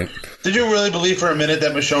this point. Did you really believe for a minute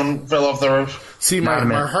that Michonne fell off the roof? See, my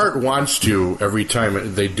heart wants to every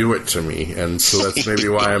time they do it to me, and so that's maybe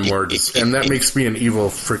why I'm more... and that makes me an evil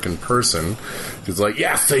freaking person. It's like,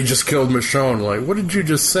 yes, they just killed Michonne. Like, what did you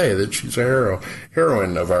just say? That she's a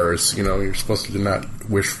heroine of ours. You're supposed to not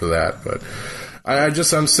wish for that, but...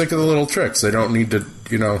 I'm sick of the little tricks. They don't need to,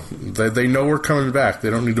 they know we're coming back. They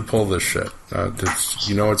don't need to pull this shit.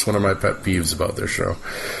 It's one of my pet peeves about their show.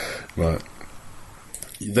 But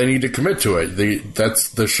they need to commit to it. That's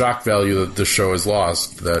the shock value that the show has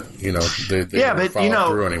lost, that, they don't follow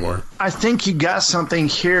through anymore. I think you got something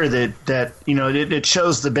here that it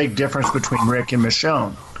shows the big difference between Rick and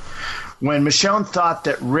Michonne. When Michonne thought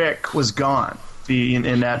that Rick was gone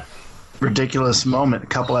in that ridiculous moment a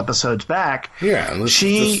couple episodes back,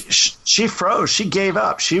 she froze. She gave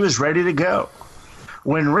up. She was ready to go.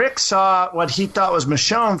 When Rick saw what he thought was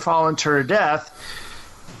Michonne fall to her death,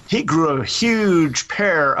 he grew a huge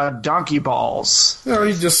pair of donkey balls.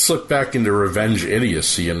 He just slipped back into revenge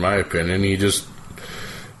idiocy, in my opinion. He just,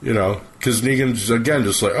 because Negan's, again,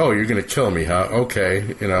 just like, oh, you're going to kill me, huh?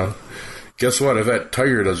 Okay, guess what? If that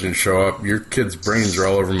tiger doesn't show up, your kid's brains are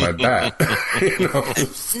all over my back. No,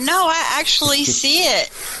 I actually see it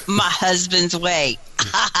my husband's way.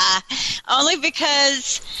 Only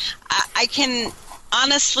because I can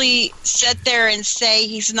honestly sit there and say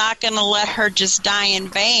he's not going to let her just die in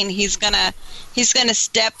vain. He's gonna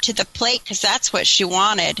step to the plate because that's what she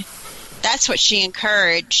wanted. That's what she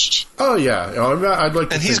encouraged. Oh yeah, I'd like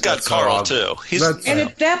to. And he's got Carl too. And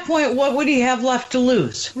at that point, what would he have left to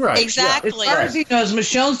lose? Right. Exactly. As far as he knows,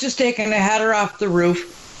 Michonne's just taking to head her off the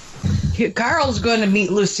roof. Carl's going to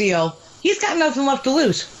meet Lucille. He's got nothing left to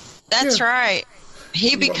lose. That's right.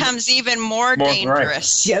 He becomes even more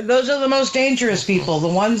dangerous. Right. Yeah, those are the most dangerous people. The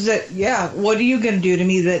ones that, what are you going to do to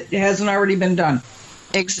me that hasn't already been done?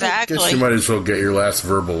 Exactly. I guess you might as well get your last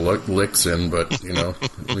verbal licks in, but,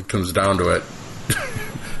 when it comes down to it,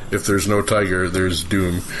 if there's no tiger, there's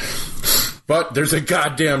doom. But there's a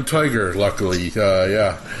goddamn tiger, luckily. Is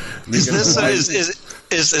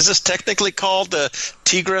this technically called the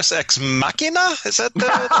Tigris Ex Machina? Is that the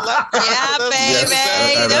yeah, baby.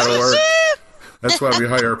 Yes, that'll work. That's why we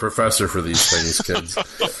hire a professor for these things, kids.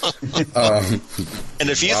 And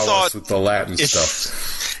if you thought with the Latin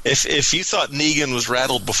stuff. If you thought Negan was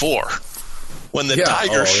rattled before, when the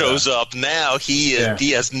tiger shows up, now he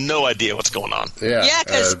has no idea what's going on. Yeah,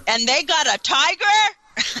 and they got a tiger?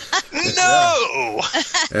 No!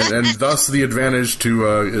 And thus the advantage to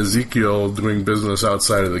Ezekiel doing business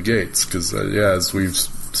outside of the gates, because, as we've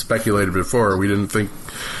speculated before, we didn't think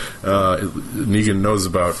Negan knows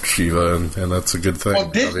about Shiva, and that's a good thing,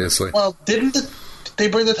 obviously. Well, didn't they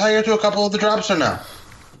bring the tiger to a couple of the drops or no?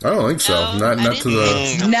 I don't think so. Not to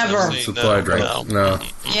the never supply drink. No.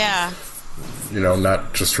 Yeah.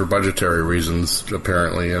 Not just for budgetary reasons,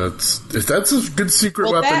 apparently. And that's a good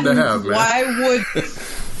secret weapon to have, man. Why would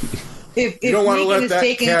if you don't want to let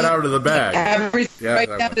that cat out of the bag? Everything right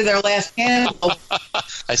down to their last candle.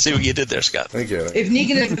 I see what you did there, Scott. Thank you. If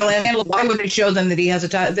Negan is the last candle, why would it show them that he has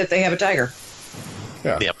that they have a tiger?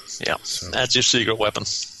 Yeah. Yep. So. That's your secret weapon.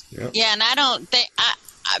 Yep. Yeah, and I don't think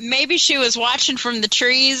maybe she was watching from the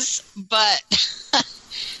trees, but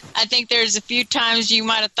I think there's a few times you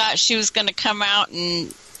might have thought she was going to come out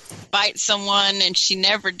and bite someone, and she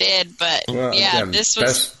never did. But again, this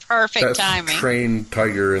was perfect timing. Trained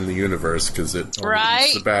tiger in the universe, because it eats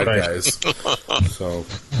the bad guys. So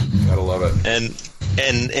gotta love it.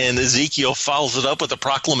 And Ezekiel follows it up with a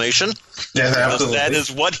proclamation. Yeah, absolutely. That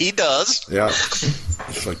is what he does. Yeah.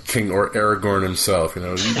 It's like King Aragorn himself,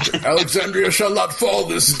 Alexandria shall not fall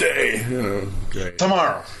this day. Great.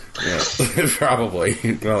 Tomorrow. Yeah, probably.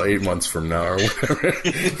 Well, 8 months from now or whatever.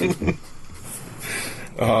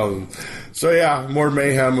 More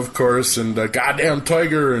mayhem, of course, and goddamn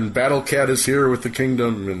tiger, and Battle Cat is here with the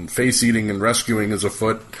kingdom, and face eating and rescuing is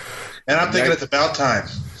afoot. And I'm thinking it's about time.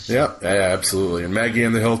 Yeah, absolutely. And Maggie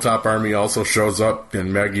and the Hilltop Army also shows up,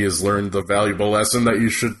 and Maggie has learned the valuable lesson that you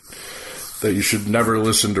should never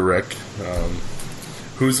listen to Rick.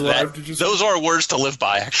 Who's alive? Did you say? Those are words to live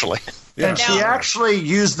by, actually. Yeah. And she actually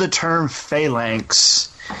used the term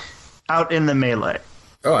phalanx out in the melee.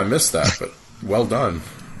 Oh, I missed that, but well done.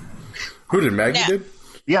 Who did? Maggie did?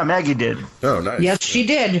 Yeah, Maggie did. Oh, nice. Yes, she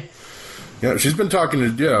did. Yeah, she's been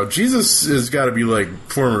talking to, Jesus has got to be like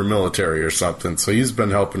former military or something, so he's been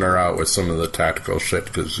helping her out with some of the tactical shit,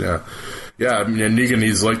 because, and Negan,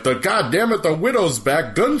 he's like, God damn it, the widow's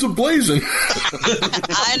back, guns a-blazing.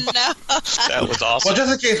 I know. That was awesome. Well,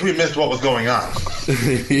 just in case we missed what was going on.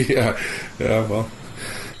 Well,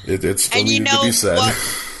 it still needed to be said.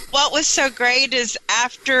 What was so great is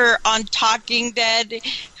after on Talking Dead,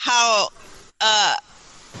 how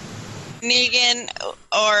Negan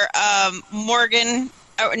or Morgan,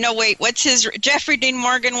 what's his, Jeffrey Dean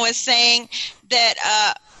Morgan was saying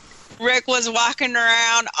that Rick was walking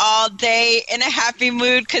around all day in a happy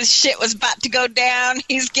mood because shit was about to go down.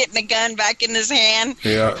 He's getting a gun back in his hand.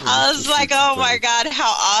 Yeah, I was like, oh my God,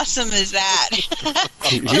 how awesome is that?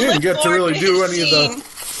 He didn't get to really do any of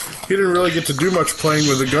the... He didn't really get to do much playing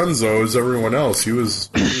with the guns, though, as everyone else. He was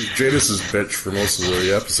Jadis's bitch for most of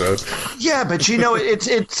the episode. Yeah, but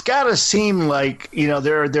it's got to seem like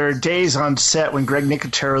there are days on set when Greg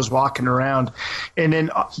Nicotero's walking around, and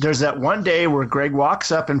then there's that one day where Greg walks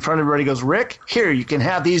up in front of everybody, goes, "Rick, here, you can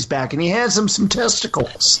have these back," and he hands him some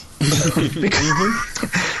testicles.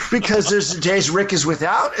 because there's the days Rick is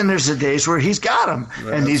without, and there's the days where he's got them,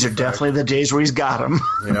 and these are definitely the days where he's got them.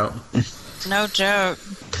 Yeah. No joke.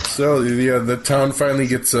 So the town finally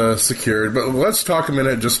gets secured, but let's talk a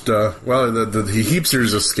minute. Just the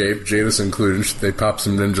Heapsters escape, Jadis included. They pop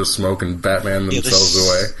some ninja smoke and Batman themselves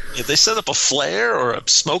away. Yeah, they set up a flare or a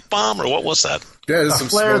smoke bomb, or what was that? Yeah, a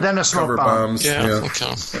flare, then a smoke bomb. Bombs. Yeah.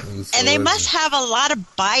 Okay. And they must have a lot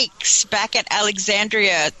of bikes back at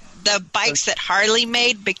Alexandria. The bikes that Harley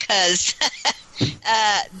made, because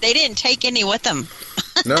they didn't take any with them.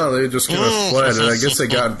 No, they just kind of fled, and I guess they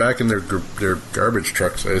got back in their garbage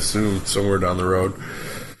trucks, I assume, somewhere down the road.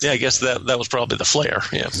 Yeah, I guess that was probably the flare,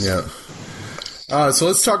 yes. Yeah. So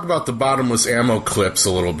let's talk about the bottomless ammo clips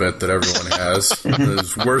a little bit that everyone has.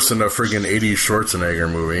 It's worse than a friggin' 80s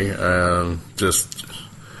Schwarzenegger movie.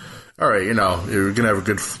 All right, you're going to have a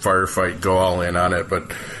good firefight, go all in on it,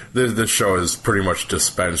 but this show is pretty much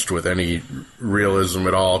dispensed with any realism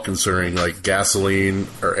at all concerning, like, gasoline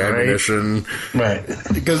or ammunition. Right.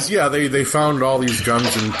 Because, they found all these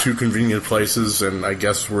guns in two convenient places, and I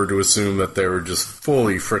guess we're to assume that they were just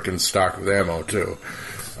fully frickin' stocked with ammo, too.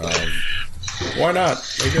 Why not,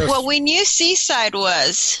 I guess? Well, we knew Seaside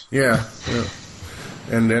was. Yeah.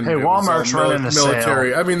 And then Walmart's running a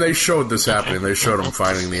military. sale. I mean, they showed this happening. They showed them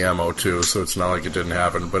finding the ammo too, so it's not like it didn't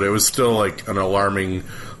happen. But it was still like an alarming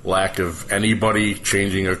lack of anybody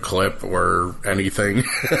changing a clip or anything,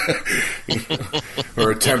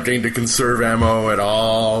 or attempting to conserve ammo at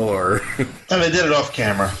all. Or and they did it off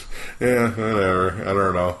camera. Yeah, whatever. I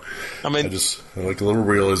don't know. I like a little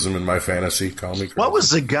realism in my fantasy. Call me crazy. What was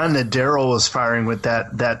the gun that Daryl was firing with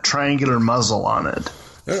that triangular muzzle on it?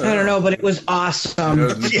 I don't know, but it was awesome. It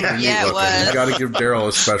was. You got to give Daryl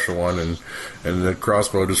a special one, and the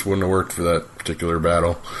crossbow just wouldn't have worked for that particular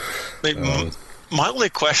battle. My only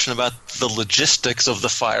question about the logistics of the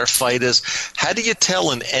firefight is, how do you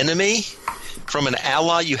tell an enemy from an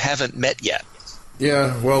ally you haven't met yet?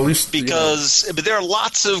 Yeah, well, at least... But there are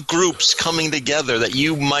lots of groups coming together that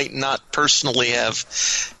you might not personally have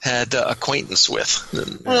had acquaintance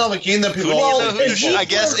with. Well, like you know people... I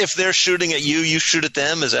guess if they're shooting at you, you shoot at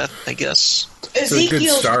them. Is that, I guess...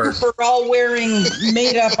 Ezekiel's group are all wearing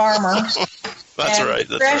made-up armor. That's right.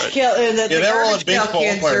 The garbage pail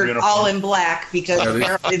kids are all in black because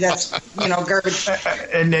apparently that's garbage.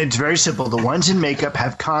 And it's very simple. The ones in makeup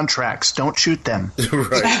have contracts. Don't shoot them.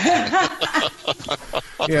 Right.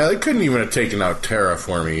 Yeah, they couldn't even have taken out Tara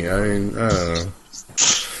for me. I mean, I don't know.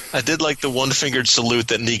 I did like the one-fingered salute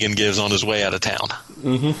that Negan gives on his way out of town.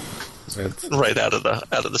 Mm-hmm. Right out of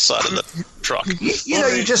the side of the truck.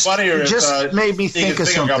 You just made me think of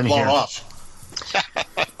something here. Off.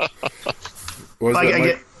 It'd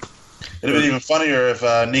have been even funnier if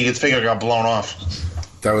Negan's finger got blown off.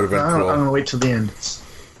 That would have been cool. I'm going to wait till the end.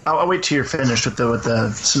 I'll wait till you're finished with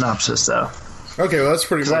the synopsis, though. Okay, well, that's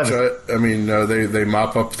pretty much it. I mean, they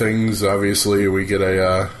mop up things. Obviously, we get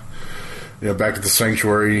back at the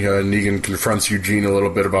sanctuary, Negan confronts Eugene a little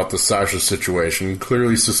bit about the Sasha situation.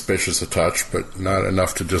 Clearly suspicious a touch, but not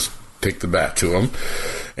enough to just take the bat to him.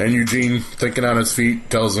 And Eugene, thinking on his feet,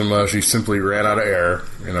 tells him she simply ran out of air,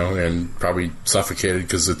 and probably suffocated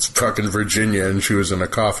because it's fucking Virginia and she was in a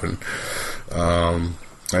coffin.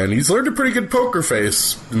 And he's learned a pretty good poker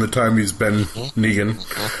face in the time he's been Negan.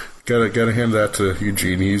 Gotta hand that to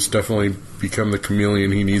Eugene. He's definitely become the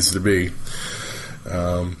chameleon he needs to be.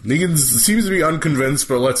 Negan seems to be unconvinced,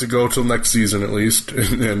 but lets it go till next season at least,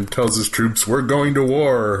 and tells his troops, "We're going to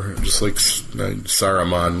war," just like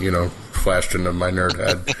Saruman, flashed into my nerd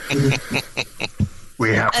head.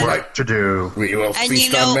 We have work to do. We will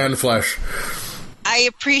feast on man flesh. I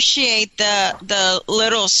appreciate the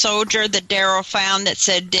little soldier that Daryl found that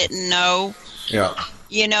said didn't know. Yeah.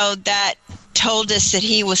 That told us that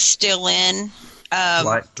he was still in.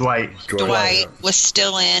 Dwight was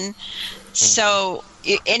still in. So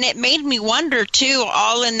and it made me wonder too,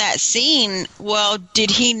 all in that scene, well,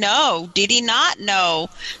 did he know? Did he not know?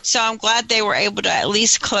 So I'm glad they were able to at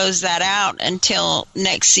least close that out until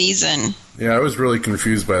next season. Yeah, I was really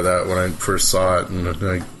confused by that when I first saw it, and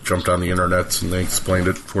I jumped on the internet and they explained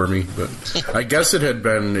it for me. But I guess it had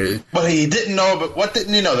been... But he didn't know, but what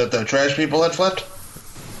didn't he know? That the trash people had flipped?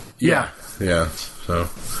 Yeah. So...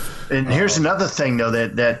 And here's another thing, though,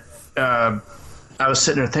 that I was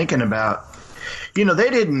sitting there thinking about. You know, they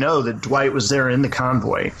didn't know that Dwight was there in the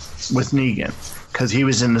convoy with Negan because he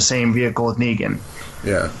was in the same vehicle with Negan.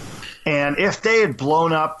 Yeah. And if they had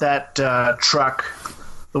blown up that truck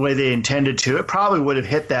the way they intended to, it probably would have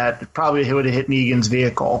hit that. It probably would have hit Negan's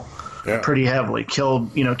vehicle pretty heavily.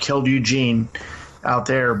 Killed Eugene out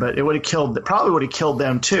there, but it would have probably would have killed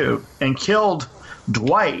them too, and killed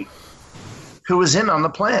Dwight, who was in on the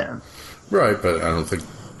plan. Right, but I don't think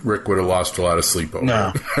Rick would have lost a lot of sleep over it.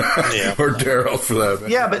 Or Daryl, for that.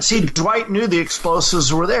 Yeah, but see, Dwight knew the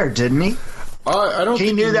explosives were there, didn't he? I don't.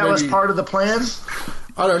 He knew that was part of the plan.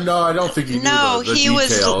 I don't know. I don't think he knew the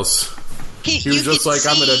details. He was just like,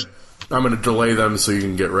 I'm gonna delay them so you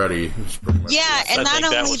can get ready. Yeah, and not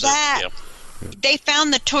only that, they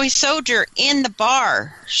found the toy soldier in the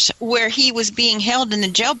bar where he was being held in the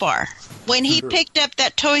jail bar. When he picked up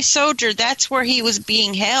that toy soldier, that's where he was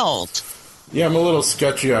being held. Yeah, I'm a little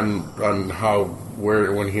sketchy on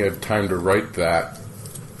when he had time to write that.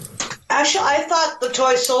 Actually, I thought the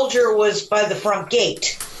toy soldier was by the front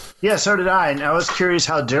gate. Yeah, so did I. And I was curious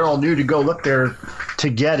how Daryl knew to go look there to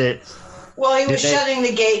get it. Well, he was shutting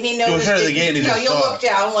the gate, and he noticed you look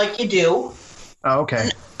down like you do. Oh, okay.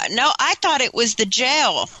 No, I thought it was the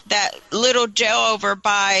jail, that little jail over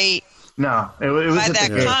by... No, it was by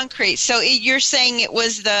that concrete. So you're saying it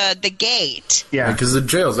was the gate? Yeah, because the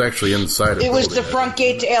jail's actually inside of it. It was the front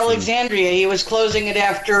gate to Alexandria. He was closing it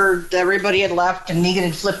after everybody had left, and Negan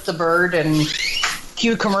had flipped the bird, and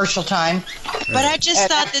cue commercial time. But I just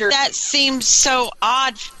thought that seemed so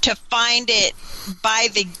odd to find it by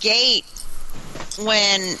the gate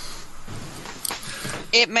when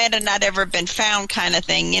it might have not ever been found, kind of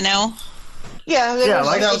thing, you know? Yeah, that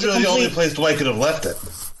was really the only place Dwight could have left it.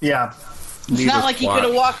 Yeah. It's not like he could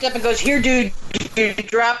have walked up and goes, "Here, dude, you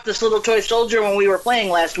dropped this little toy soldier when we were playing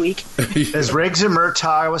last week." As Riggs and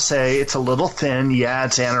Murtaugh would say, it's a little thin. Yeah,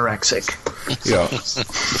 it's anorexic. Yeah.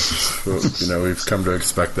 Well, we've come to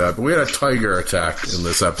expect that. But we had a tiger attack in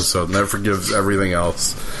this episode, and that forgives everything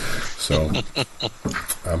else. So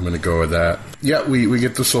I'm going to go with that. Yeah, we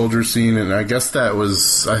get the soldier scene, and I guess that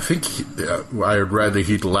was, I think I had read that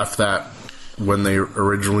he'd left that when they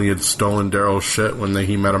originally had stolen Daryl's shit when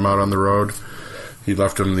he met him out on the road. He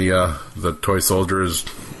left him the toy soldier's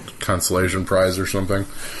consolation prize or something.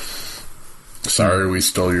 Sorry, we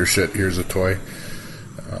stole your shit. Here's a toy.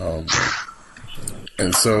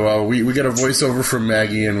 And so we get a voiceover from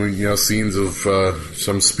Maggie, and we scenes of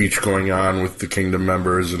some speech going on with the Kingdom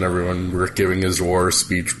members and everyone. Rick giving his war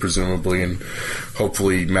speech, presumably, and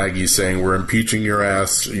hopefully Maggie's saying, "We're impeaching your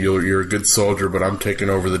ass. You're a good soldier, but I'm taking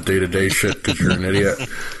over the day-to-day shit because you're an idiot."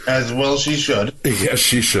 As well she should. Yes,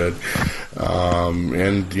 she should.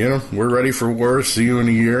 And we're ready for war. See you in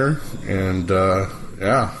a year, and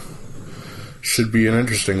should be an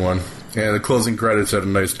interesting one. And the closing credits had a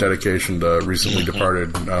nice dedication to recently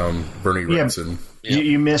departed Bernie Wrightson.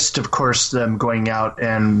 You missed, of course, them going out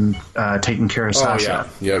and taking care of Sasha.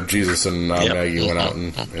 Oh, yeah. Jesus and Maggie went out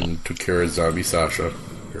and took care of zombie Sasha,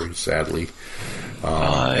 very sadly.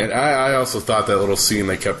 And I also thought that little scene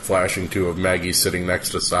they kept flashing to of Maggie sitting next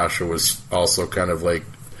to Sasha was also kind of like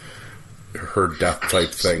her death type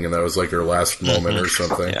thing, and that was like her last moment or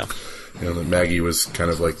something. Yeah. That Maggie was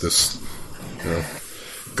kind of like this,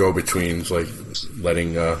 go-betweens, like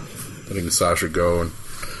letting Sasha go and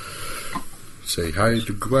say hi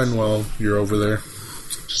to Glenn while you're over there,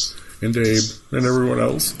 and Abe and everyone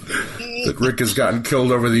else that Rick has gotten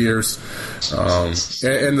killed over the years.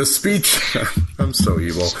 And the speech, I'm so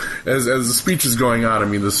evil. As the speech is going on,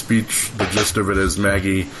 the gist of it is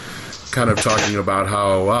Maggie kind of talking about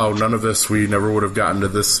how, wow, none of this, we never would have gotten to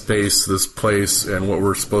this space, this place, and what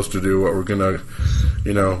we're supposed to do, what we're going to,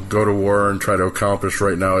 go to war and try to accomplish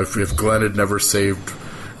right now. If Glenn had never saved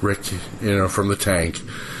Rick, from the tank,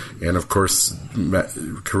 and of course,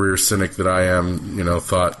 career cynic that I am,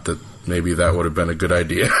 thought that maybe that would have been a good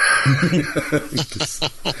idea.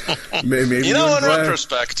 Maybe in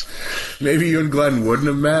retrospect, maybe you and Glenn wouldn't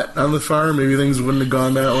have met on the farm. Maybe things wouldn't have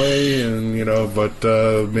gone that way, and but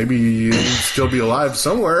maybe you'd still be alive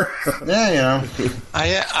somewhere. Yeah,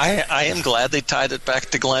 I am glad they tied it back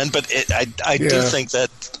to Glenn, but I do think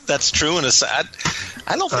that's true. And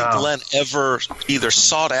I don't think Glenn ever either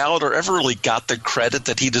sought out or ever really got the credit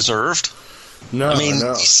that he deserved. No, he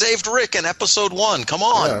saved Rick in episode 1. Come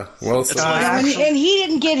on. Yeah, well, and he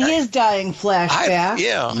didn't get his dying flashback.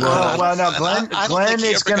 Glenn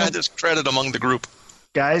is going to get his credit among the group.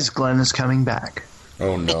 Guys, Glenn is coming back.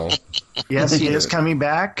 Oh no! Yes, he is coming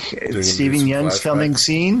back. Stephen Young's filming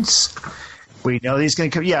scenes. We know he's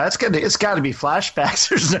going to come. Yeah, it's got to be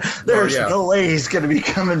flashbacks. There's no way he's going to be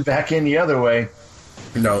coming back any other way.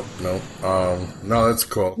 No, that's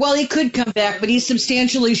cool. Well, he could come back, but he's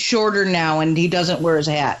substantially shorter now, and he doesn't wear his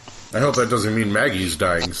hat. I hope that doesn't mean Maggie's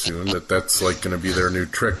dying soon. That's like going to be their new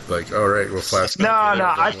trick. Like, all right, we'll flash back. No.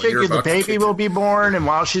 I figure the baby will be born, and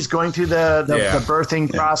while she's going through the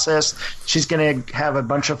birthing process, she's going to have a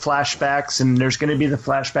bunch of flashbacks, and there's going to be the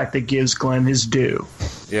flashback that gives Glenn his due.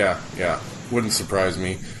 Yeah. Wouldn't surprise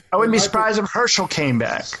me. I wouldn't be surprised if Herschel came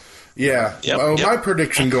back. Yeah. My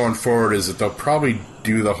prediction going forward is that they'll probably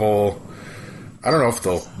do the whole... I don't know if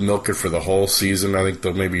they'll milk it for the whole season. I think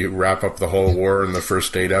they'll maybe wrap up the whole war in the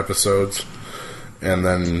first 8 episodes. And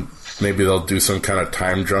then maybe they'll do some kind of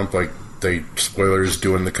time jump like spoilers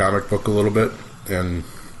do in the comic book a little bit. And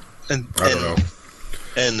I don't know.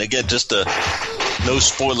 And again, just no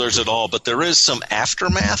spoilers at all, but there is some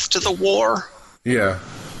aftermath to the war. Yeah.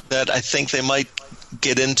 That I think they might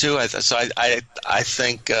get into. I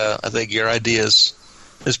think your idea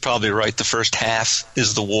is probably right. The first half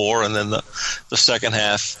is the war, and then the second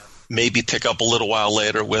half maybe pick up a little while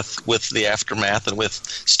later with the aftermath and with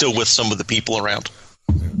some of the people around.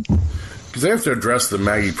 Because they have to address the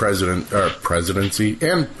Maggie presidency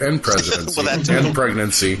and presidency well, and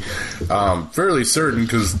pregnancy fairly certain,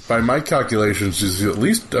 because by my calculations she's at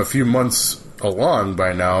least a few months along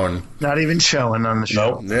by now, and not even showing on the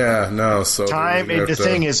show. Nope. Yeah, no. So time. The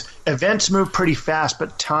thing is, events move pretty fast,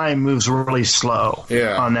 but time moves really slow.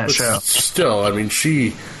 On that show. Still, I mean,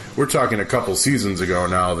 we're talking a couple seasons ago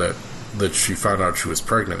now that she found out she was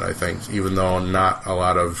pregnant. I think, even though not a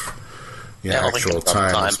lot of actual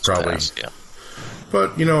time is probably. Passed,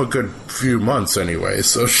 But, a good few months anyway,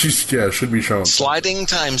 so should be showing. Sliding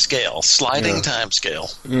time scale.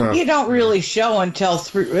 Yeah. You don't really show until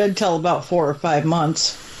about 4 or 5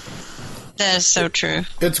 months. That is so true.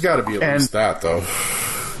 It's got to be at least that, though.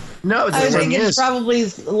 No, I think it's probably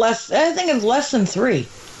less. I think it's less than 3.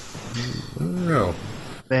 No.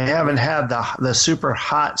 They haven't had the super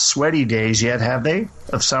hot, sweaty days yet, have they,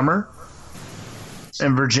 of summer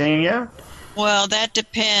in Virginia? Well, that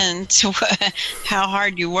depends how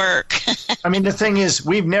hard you work. I mean, the thing is,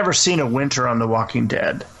 we've never seen a winter on The Walking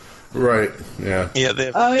Dead. Right, yeah. Yeah,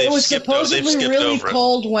 it was supposedly really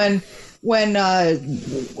cold when what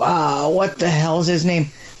the hell is his name?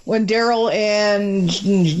 When Daryl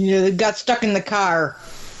and got stuck in the car.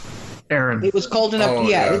 Aaron. It was cold enough.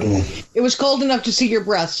 It was cold enough to see your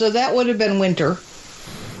breath, so that would have been winter.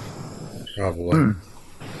 Probably.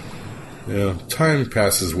 Yeah, time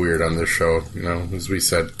passes weird on this show. As we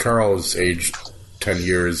said, Carl has aged 10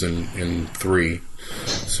 years in 3,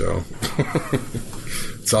 so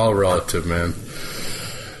it's all relative, man.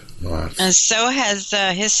 And so has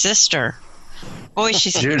his sister. Boy,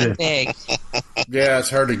 she's pretty big. Yeah,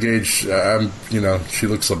 it's hard to gauge. She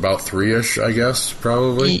looks about 3-ish, I guess,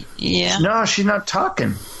 probably. Yeah. No, she's not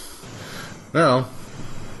talking. No.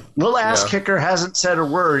 Little ass kicker hasn't said a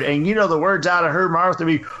word, and the words out of her mouth to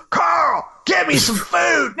be, Carl, get me some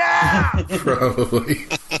food now! Probably.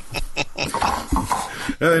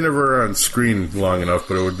 They never are on screen long enough,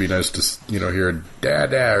 but it would be nice to, hear a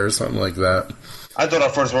da-da or something like that. I thought our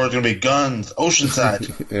first word was going to be guns,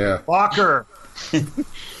 Oceanside. Yeah. Walker.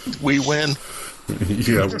 We win.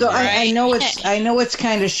 Yeah. So I know it's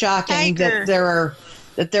kind of shocking that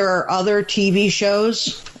there are other TV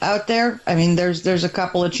shows out there. I mean, there's a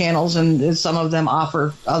couple of channels, and some of them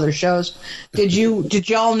offer other shows. Did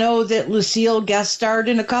y'all know that Lucille guest starred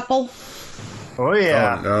in a couple? Oh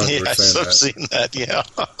yeah. Oh, no, yes, I've seen that. Yeah.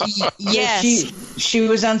 Yes. She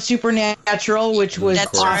was on Supernatural, which was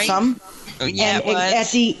awesome. Right. Yeah, and at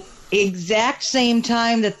the exact same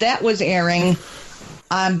time that was airing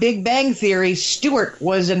on Big Bang Theory, Stewart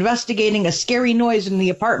was investigating a scary noise in the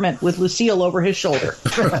apartment with Lucille over his shoulder.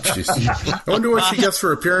 I wonder what she gets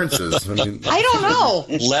for appearances. I don't know.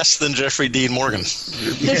 Less than Jeffrey Dean Morgan.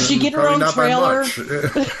 Does she get her own trailer? Well,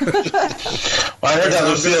 I heard that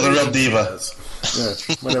Lucille's a real diva.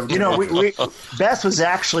 Whatever. You know, Beth was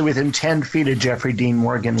actually within 10 feet of Jeffrey Dean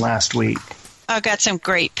Morgan last week. I got some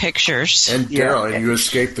great pictures. And Daryl, and you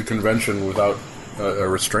escaped the convention without a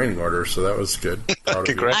restraining order, so that was good.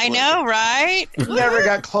 I know, right? We never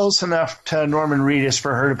got close enough to Norman Reedus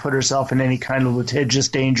for her to put herself in any kind of litigious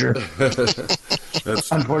danger.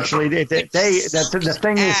 Unfortunately, the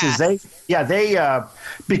thing is they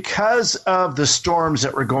because of the storms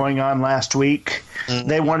that were going on last week,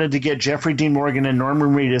 they wanted to get Jeffrey Dean Morgan and Norman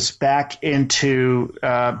Reedus back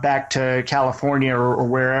to California or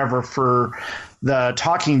wherever for the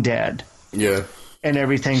Talking Dead. Yeah. And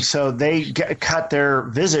everything, so they cut their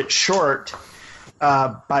visit short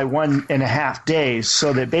by 1.5 days.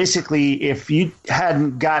 So that basically, if you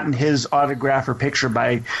hadn't gotten his autograph or picture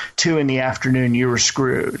by 2 p.m, you were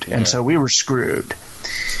screwed. And so we were screwed.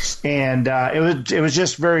 And it was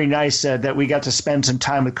just very nice that we got to spend some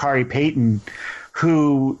time with Kari Payton,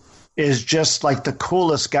 who is just like the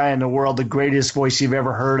coolest guy in the world, the greatest voice you've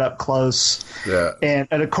ever heard up close. Yeah. And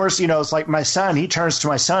of course, it's like my son, he turns to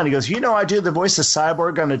my son, he goes, I do the voice of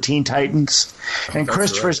Cyborg on the Teen Titans. And that's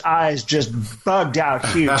Christopher's eyes just bugged out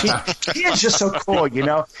huge. He is just so cool,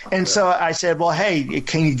 And so I said, well, hey,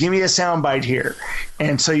 can you give me a soundbite here?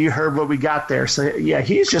 And so you heard what we got there. So, yeah,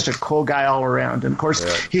 he's just a cool guy all around. And, of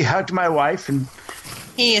course, he hugged my wife and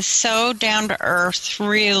he is so down to earth,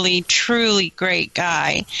 really, truly great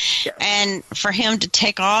guy. Yeah. And for him to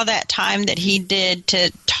take all that time that he did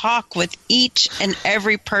to talk with each and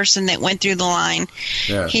every person that went through the line,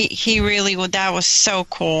 he really, that was so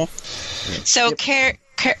cool. Yeah. So, Kari,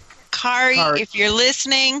 if you're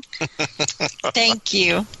listening, thank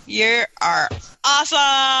you. You are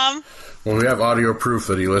awesome. Well, we have audio proof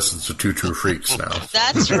that he listens to Two True Freaks now. So.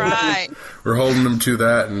 That's right. We're holding him to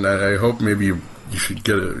that, and I hope maybe you should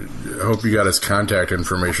I hope you got his contact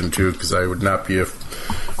information too, because I would not be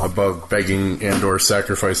above begging and or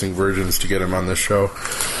sacrificing virgins to get him on this show.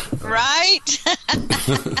 Right?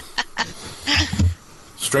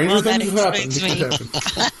 Stranger things have happened.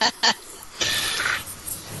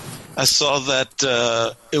 I saw that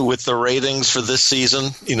with the ratings for this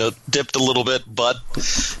season, dipped a little bit, but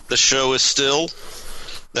the show is still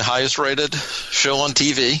the highest rated show on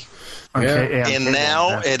TV. Okay, yeah. And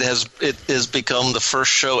now it has become the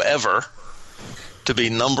first show ever to be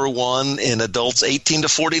number one in adults 18 to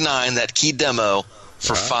 49, that key demo,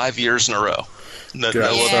 for 5 years in a row.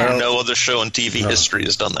 No other show in TV history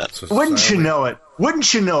has done that. Wouldn't you know it?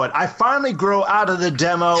 I finally grow out of the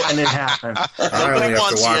demo, and it happened. I only have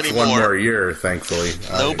to watch one more year, thankfully.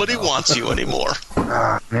 Nobody wants you anymore.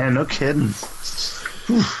 Man, no kidding.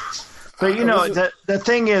 But the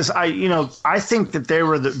thing is, I think that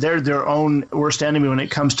they're their own worst enemy when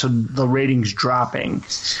it comes to the ratings dropping,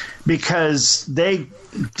 because they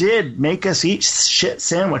did make us eat shit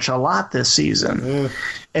sandwich a lot this season,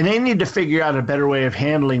 and they need to figure out a better way of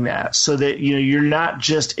handling that, so that you're not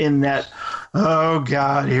just in that, oh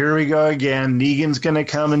God, here we go again. Negan's gonna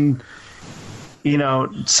come and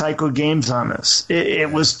cycle games on us.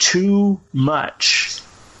 It was too much.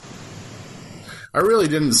 I really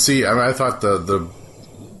didn't see. I thought the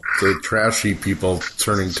trashy people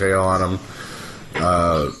turning tail on him.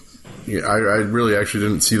 I really actually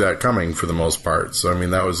didn't see that coming for the most part. So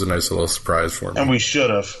that was a nice little surprise for me. And we should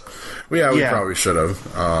have. Yeah, we probably should have.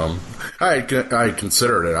 I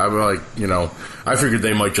considered it. I'm like, I figured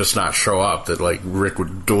they might just not show up. That like Rick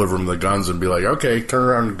would deliver them the guns and be like, okay, turn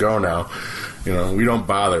around and go now. We don't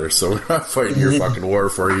bother, so we're not fighting your fucking war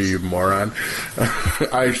for you, you moron.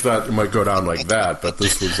 I just thought it might go down like that, but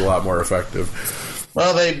this was a lot more effective.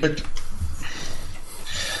 Well, they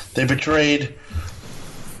betrayed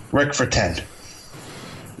Rick for 10.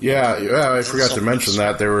 Yeah, I forgot to mention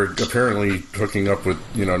that. They were apparently hooking up with,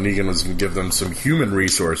 Negan was going to give them some human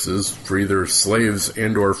resources for either slaves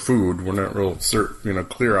and or food. We're not real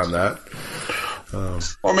clear on that.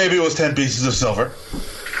 Or maybe it was 10 pieces of silver.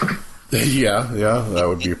 Yeah, that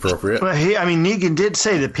would be appropriate. Well, Negan did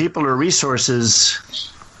say that people are resources.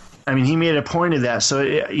 He made a point of that. So,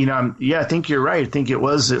 I think you're right. I think it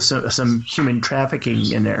was some human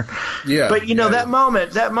trafficking in there. Yeah. But, that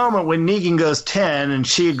moment when Negan goes 10 and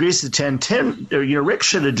she agrees to 10, Rick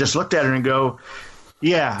should have just looked at her and go,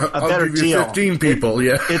 yeah, a better deal. 15 people,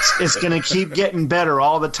 It's going to keep getting better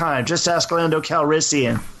all the time. Just ask Lando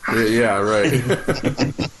Calrissian. Yeah, right.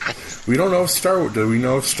 We don't know if do we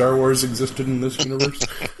know if Star Wars existed in this universe?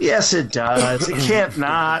 Yes, it does. It can't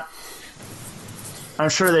not. I'm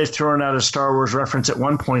sure they've thrown out a Star Wars reference at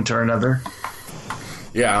one point or another.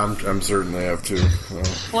 Yeah, I'm certain they have too.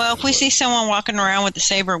 Well, if we see someone walking around with a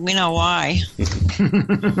saber, we know why.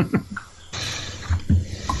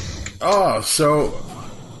 Oh, so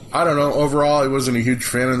I don't know. Overall, I wasn't a huge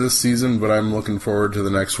fan of this season, but I'm looking forward to the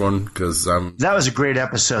next one because That was a great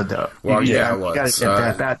episode, though. Well, yeah, it was.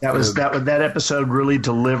 That episode really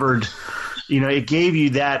delivered. It gave you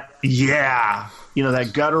that that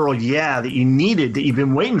guttural that you needed, that you've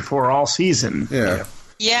been waiting for all season. Yeah.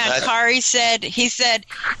 Yeah, Kari said,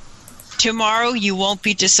 tomorrow you won't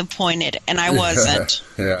be disappointed, and I wasn't.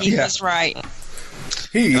 He was right.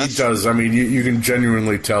 He does. I mean, you can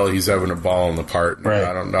genuinely tell he's having a ball in the part. Right.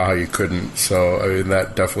 I don't know how you couldn't. So, I mean,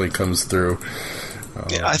 that definitely comes through.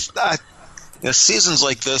 Seasons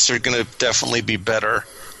like this are going to definitely be better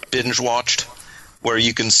binge-watched, where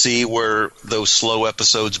you can see where those slow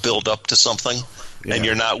episodes build up to something, and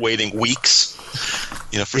you're not waiting weeks,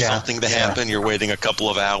 for something to happen. You're waiting a couple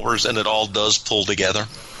of hours, and it all does pull together.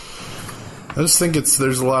 I just think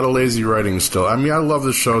there's a lot of lazy writing still. I mean, I love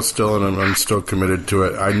the show still, and I'm still committed to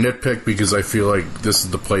it. I nitpick because I feel like this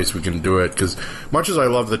is the place we can do it. Because much as I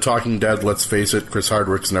love The Talking Dead, let's face it, Chris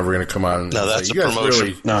Hardwick's never going to come on. No, that's a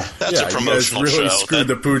promotion. That's a promotional show. You guys really screwed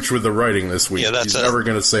the pooch with the writing this week. He's never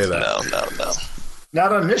going to say that. No.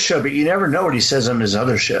 Not on this show, but you never know what he says on his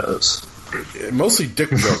other shows. Mostly dick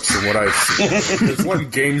jokes from what I've seen. There's one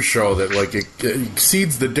game show that it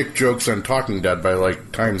exceeds the dick jokes on Talking Dead by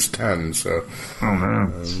times 10. So, oh man,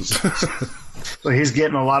 well, he's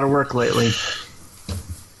getting a lot of work lately.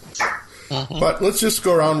 But let's just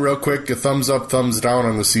go around real quick. A thumbs up, thumbs down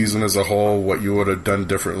on the season as a whole. What you would have done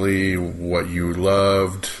differently, what you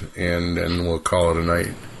loved, and we'll call it a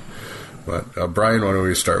night. But Brian, why don't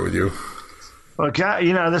we start with you? Well,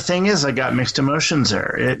 the thing is, I got mixed emotions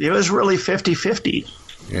there. It was really 50-50.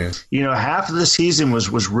 Yeah. Half of the season was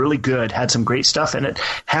really good, had some great stuff in it.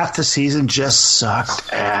 Half the season just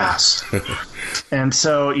sucked ass. And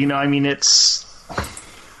so, it's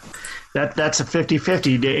that's a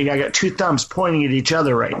 50-50. I got two thumbs pointing at each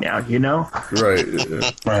other right now, Right.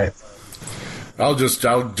 Right. I'll just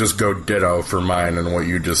go ditto for mine and what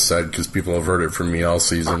you just said because people have heard it from me all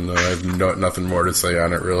season. I have nothing more to say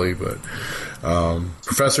on it really, but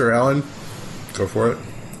Professor Allen, go for it.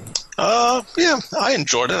 Yeah, I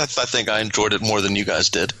enjoyed it. I think I enjoyed it more than you guys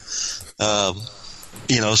did. Sort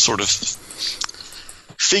of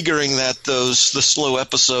figuring that the slow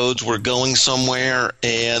episodes were going somewhere,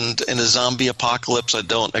 and in a zombie apocalypse, I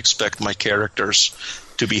don't expect my characters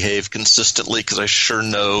to behave consistently because I sure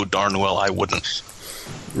know darn well I wouldn't.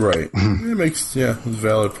 Right. It makes a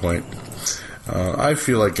valid point. I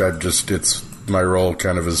feel like it's my role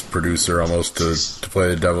kind of as producer almost to play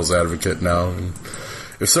the devil's advocate now. And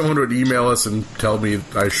if someone would email us and tell me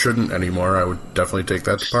I shouldn't anymore, I would definitely take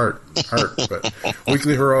that to heart. But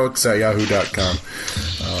weeklyheroics@yahoo.com.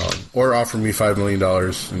 Or offer me $5 million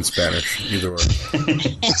in Spanish. Either way.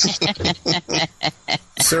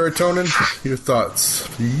 Sara Tonin, your thoughts,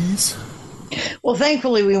 please. Well,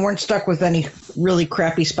 thankfully, we weren't stuck with any really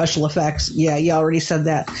crappy special effects. Yeah, you already said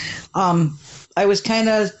that. I was kind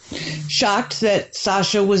of shocked that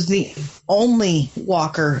Sasha was the only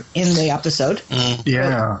walker in the episode.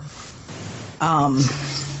 Yeah.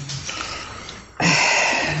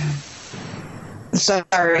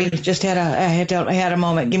 Sorry, just I had a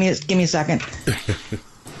moment. Give me a second.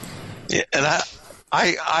 Yeah, and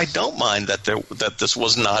I don't mind that this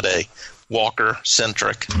was not a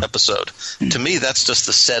Walker-centric episode. To me, that's just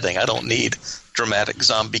the setting. I don't need dramatic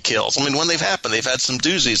zombie kills. I mean, when they've happened, they've had some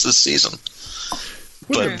doozies this season.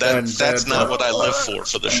 But that's not what I live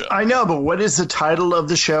for the show. I know, but what is the title of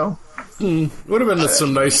the show? Would have been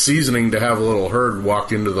some nice seasoning to have a little herd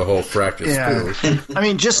walk into the whole fracas, too. I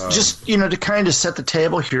mean, just to kind of set the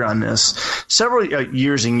table here on this, several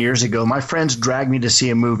years and years ago, my friends dragged me to see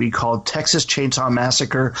a movie called Texas Chainsaw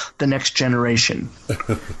Massacre: The Next Generation.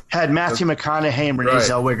 Had Matthew McConaughey and Renee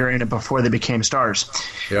Zellweger in it before they became stars.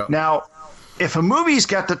 Yeah. Now, if a movie's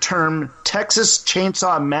got the term Texas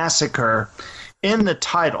Chainsaw Massacre in the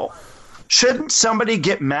title, shouldn't somebody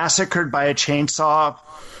get massacred by a chainsaw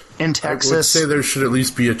in Texas? I would say there should at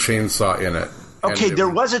least be a chainsaw in it. Okay, there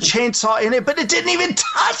was a chainsaw in it, but it didn't even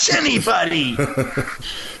touch anybody.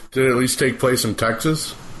 Did it at least take place in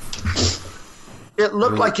Texas? It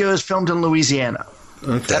looked like it was filmed in Louisiana.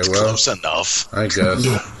 Okay, that's close enough. I guess.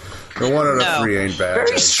 The 1 out of 3 ain't bad.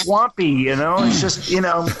 Very swampy, It's just,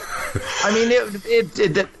 I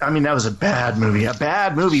mean, that was a bad movie,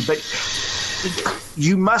 but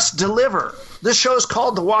you must deliver. This show's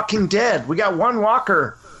called The Walking Dead. We got one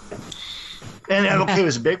walker. And it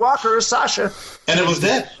was a big walker, it was Sasha. And it was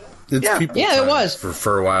dead. It was.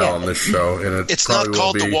 For a while on this show. And it's not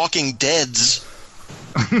called The Walking Deads.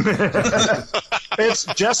 It's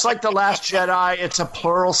just like The Last Jedi. It's a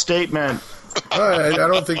plural statement. I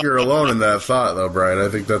don't think you're alone in that thought, though, Brian. I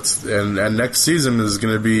think that's and next season is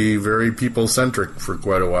going to be very people-centric for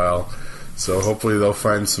quite a while. So hopefully they'll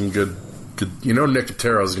find some good.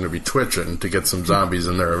 Nicotero's going to be twitching to get some zombies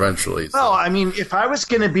in there eventually. So. Well, I mean, if I was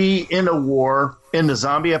going to be in a war, in the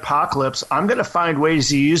zombie apocalypse, I'm going to find ways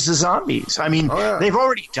to use the zombies. I mean, they've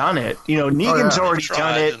already done it. Negan's already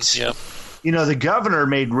done it. Yep. The governor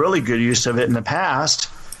made really good use of it in the past.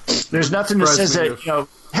 There's nothing that says that,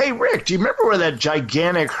 hey, Rick, do you remember where that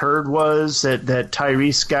gigantic herd was that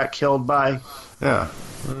Tyrese got killed by? Yeah.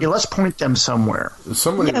 Let's point them somewhere.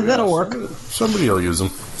 That'll work. Somebody will use them.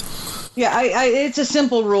 Yeah, it's a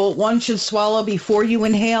simple rule. One should swallow before you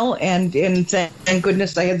inhale, and thank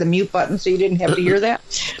goodness I had the mute button so you didn't have to hear that.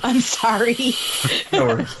 I'm sorry. No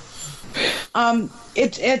worries. I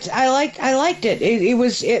liked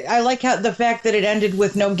it. I like how the fact that it ended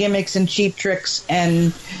with no gimmicks and cheap tricks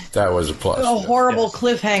and that was a plus. Horrible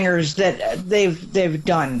cliffhangers that they've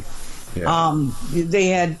done. Yeah. They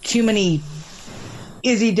had too many.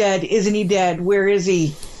 Is he dead? Isn't he dead? Where is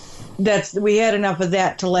he? We had enough of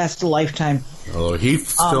that to last a lifetime. Although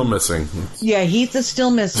Heath's still missing. Yeah, Heath is still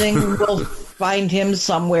missing. We'll find him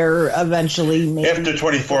somewhere eventually. Maybe. After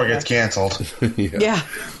 24 gets canceled. Yeah.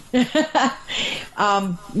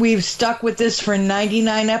 We've stuck with this for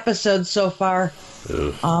 99 episodes so far.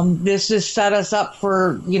 This has set us up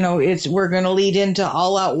for, we're going to lead into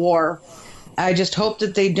all-out war. I just hope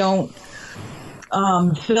that they don't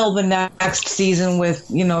fill the next season with,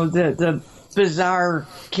 the bizarre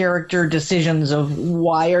character decisions of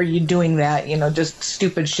why are you doing that, just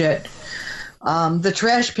stupid shit. The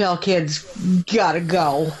Trash Pail kids gotta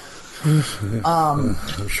go. I'm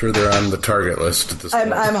sure they're on the target list at this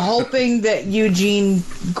point. I'm hoping that Eugene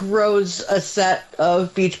grows a set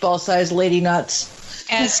of beach ball sized lady nuts.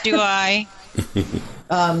 As do I.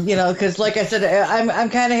 Because like I said, I'm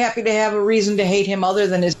kind of happy to have a reason to hate him other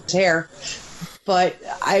than his hair. But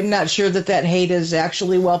I'm not sure that hate is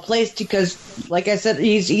actually well placed because, like I said,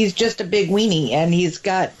 he's just a big weenie and he's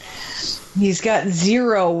got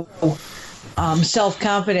zero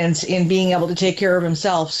self-confidence in being able to take care of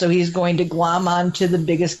himself. So he's going to glom on to the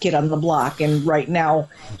biggest kid on the block. And right now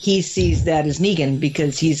he sees that as Negan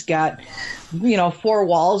because he's got, 4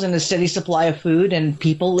 walls and a steady supply of food and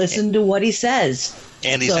people listen to what he says.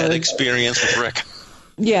 And he's had experience with Rick.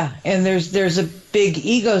 Yeah, and there's a big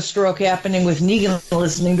ego stroke happening with Negan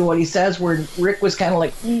listening to what he says, where Rick was kind of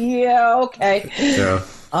like, yeah, okay. Yeah.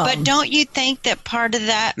 But don't you think that part of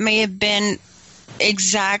that may have been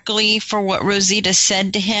exactly for what Rosita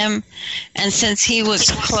said to him? And since he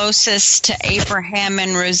was closest to Abraham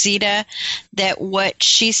and Rosita, that what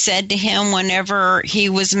she said to him whenever he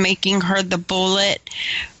was making her the bullet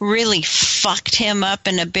really fucked him up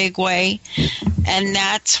in a big way. And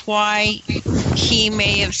that's why he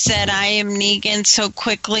may have said, I am Negan so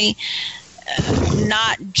quickly,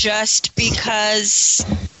 not just because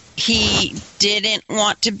he didn't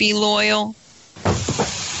want to be loyal.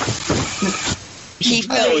 He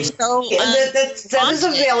felt so that is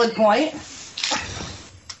a valid point.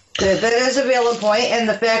 That is a valid point, and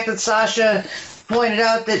the fact that Sasha pointed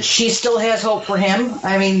out that she still has hope for him.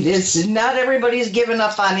 I mean, it's not everybody's given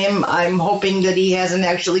up on him. I'm hoping that he hasn't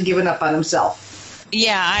actually given up on himself.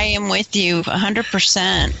 Yeah, I am with you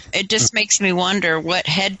 100%. It just makes me wonder what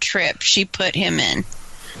head trip she put him in.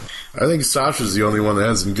 I think Sasha's the only one that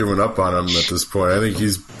hasn't given up on him at this point. I think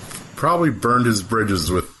he's probably burned his bridges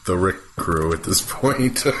with the Rick crew at this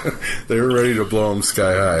point. They were ready to blow him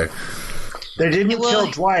sky high. They didn't kill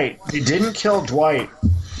Dwight. They didn't kill Dwight.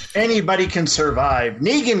 Anybody can survive.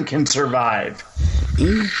 Negan can survive.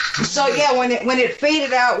 So yeah, when it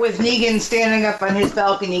faded out with Negan standing up on his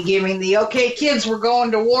balcony giving the "Okay, kids, we're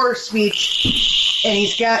going to war" speech, and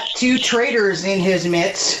he's got 2 traitors in his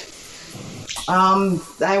midst.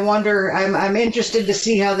 I wonder. I'm interested to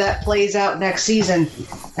see how that plays out next season.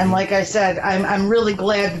 And like I said, I'm really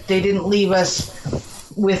glad that they didn't leave us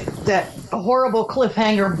with that horrible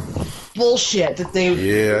cliffhanger bullshit that they relied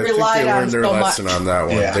on so much. I think they learned their lesson on that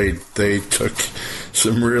one. Yeah. They took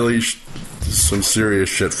some serious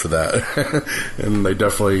shit for that, and they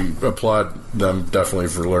definitely applaud them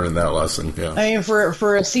for learning that lesson. Yeah, I mean,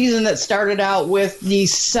 for a season that started out with the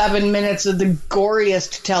 7 minutes of the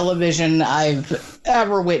goriest television I've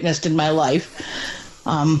ever witnessed in my life.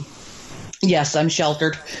 Yes, I'm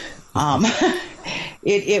sheltered.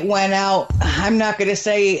 It went out. I'm not going to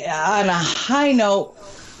say on a high note,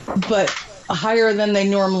 but higher than they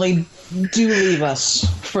normally do leave us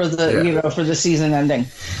for the for the season ending.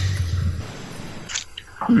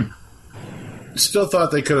 Still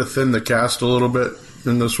thought they could have thinned the cast a little bit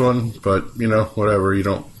in this one, but whatever. I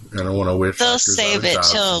don't want to wish. They'll save it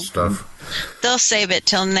till stuff. They'll save it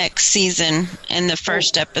till next season in the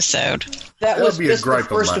first episode. That was just the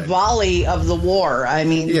first volley of the war. I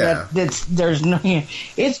mean, it's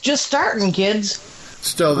just starting, kids.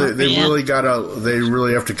 Still, they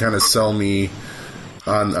really have to kind of sell me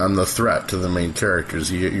on the threat to the main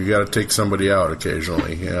characters. You got to take somebody out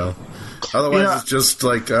occasionally, you know. Otherwise, it's just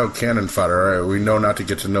like, cannon fodder. All right, we know not to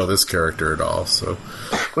get to know this character at all. So,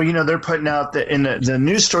 well, you know, they're putting out in the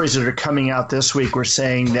news stories that are coming out this week. We're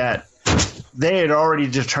saying that they had already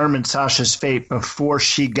determined Sasha's fate before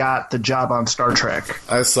she got the job on Star Trek.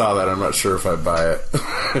 I saw that. I'm not sure if I buy it.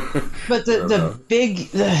 But the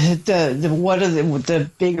big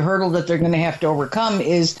hurdle that they're going to have to overcome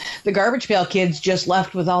is the Garbage Pail Kids just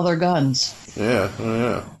left with all their guns.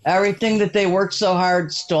 Yeah. Everything that they worked so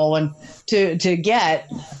hard stolen to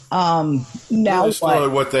get. Now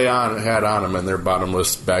what they had on them in their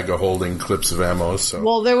bottomless bag of holding clips of ammo. So.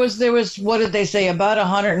 Well, there was what did they say, about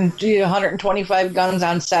 125 guns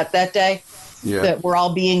on set that day that were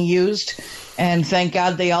all being used, and thank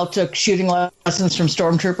God they all took shooting lessons from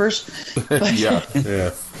stormtroopers.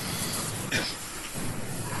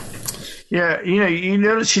 Yeah, you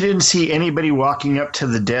notice you didn't see anybody walking up to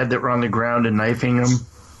the dead that were on the ground and knifing them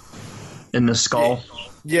in the skull.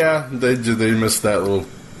 Yeah, they missed that little.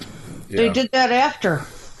 Yeah. They did that after.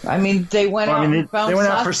 I mean, they went out and found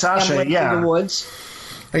out for Sasha. Through the woods.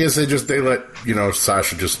 I guess they let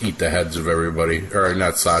Sasha just eat the heads of everybody, or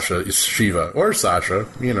not Sasha, it's Shiva or Sasha,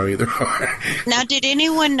 either way. Now, did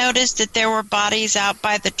anyone notice that there were bodies out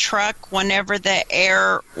by the truck whenever the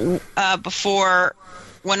air before?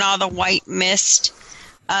 When all the white mist,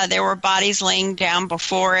 there were bodies laying down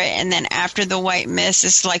before it, and then after the white mist,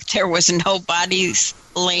 it's like there was no bodies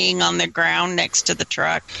laying on the ground next to the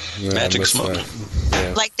truck. Yeah, magic smoke.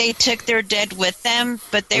 Yeah. Like they took their dead with them,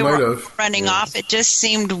 but they were running off. It just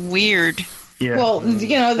seemed weird. Yeah. Well, they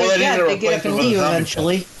get up and leave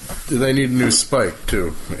eventually. They need a new spike,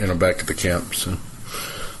 too, back at the camp, so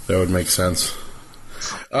that would make sense.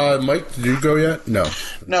 Mike, did you go yet? No,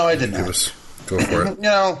 I did not. Go for it.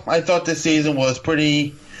 I thought this season was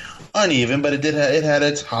pretty uneven, but it had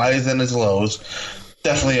its highs and its lows.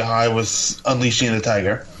 Definitely a high was Unleashing the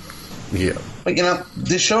Tiger. Yeah. But,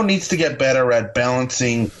 this show needs to get better at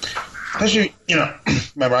balancing, especially,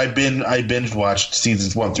 remember, I binge watched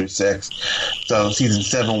seasons 1 through 6, so season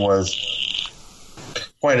 7 was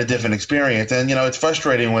quite a different experience. And, it's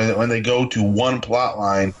frustrating when they go to one plot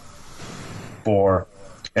line for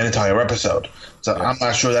an entire episode. So I'm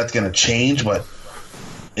not sure that's going to change, but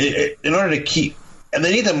in order to keep, and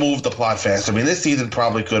they need to move the plot faster. I mean, this season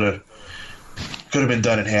probably could have been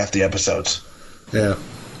done in half the episodes. Yeah.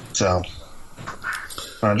 So,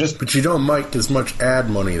 but you don't make as much ad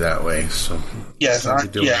money that way. So yes, I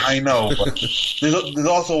know. But there's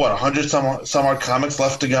also 100 some odd comics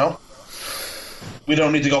left to go. We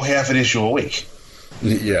don't need to go half an issue a week.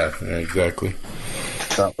 Yeah, exactly.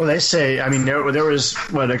 Well, they say, there was,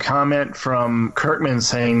 a comment from Kirkman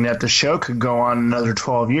saying that the show could go on another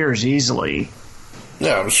 12 years easily.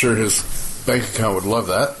 Yeah, I'm sure his bank account would love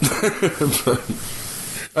that. But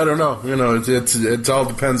I don't know. It all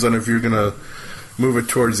depends on if you're going to move it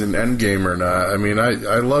towards an end game or not. I mean,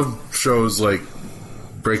 I love shows like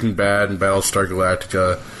Breaking Bad and Battlestar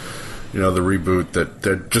Galactica, the reboot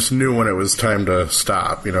that just knew when it was time to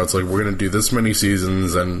stop. It's like, we're going to do this many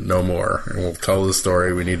seasons and no more. And we'll tell the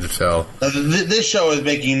story we need to tell. This show is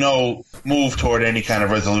making no move toward any kind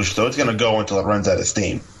of resolution, so it's going to go until it runs out of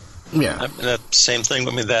steam. Yeah. That same thing.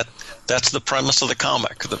 That's the premise of the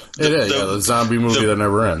comic. The zombie movie that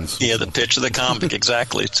never ends. Yeah, the pitch of the comic,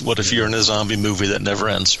 exactly. It's what if you're in a zombie movie that never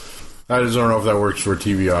ends? I just don't know if that works for a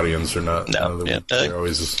TV audience or not. No. They're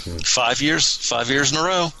always, 5 years in a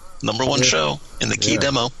row. Number one show in the key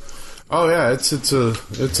demo. Oh yeah, it's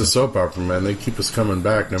a soap opera, man. They keep us coming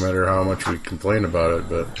back no matter how much we complain about it.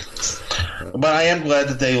 But I am glad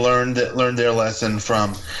that they learned their lesson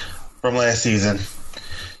from last season.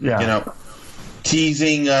 Yeah,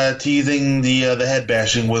 teasing the head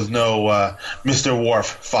bashing was no Mr. Worf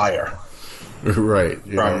fire. Right.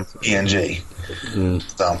 From TNG.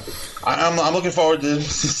 So I'm looking forward to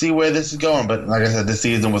see where this is going. But like I said, this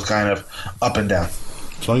season was kind of up and down.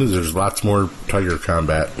 As long as there's lots more tiger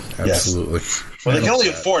combat, absolutely. Yes. Well, they can only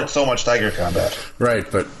afford so much tiger combat. Right,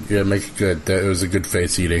 but make it good. It was a good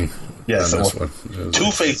face eating. Yes, on this one.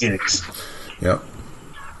 2 face eatings. Yep.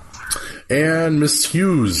 And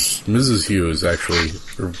Mrs. Hughes, actually,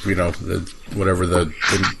 or, whatever the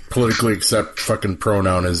politically accept fucking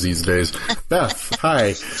pronoun is these days. Beth,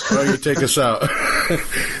 hi. Why don't you take us out?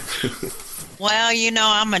 Well,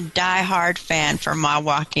 I'm a diehard fan for My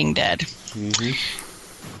Walking Dead. Mm-hmm.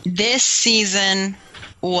 This season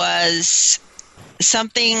was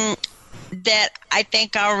something that I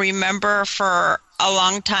think I'll remember for a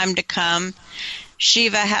long time to come.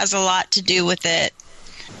 Shiva has a lot to do with it.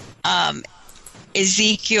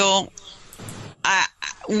 Ezekiel,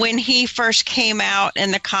 when he first came out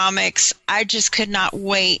in the comics, I just could not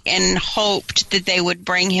wait and hoped that they would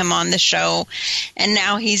bring him on the show. And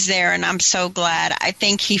now he's there, and I'm so glad. I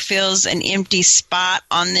think he fills an empty spot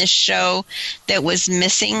on this show that was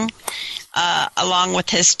missing. Along with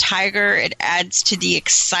his tiger, it adds to the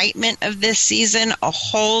excitement of this season, a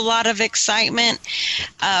whole lot of excitement.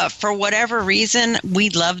 For whatever reason, we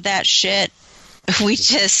love that shit. We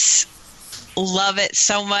just love it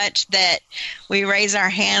so much that we raise our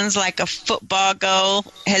hands like a football goal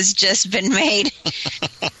has just been made.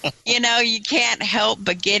 You can't help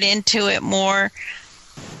but get into it more.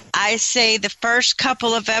 I say the first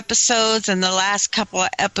couple of episodes and the last couple of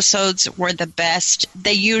episodes were the best.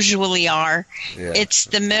 They usually are. Yeah. It's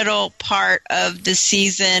the middle part of the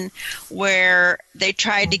season where they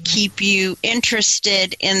try to keep you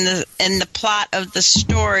interested in the plot of the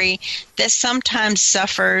story that sometimes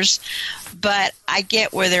suffers, but I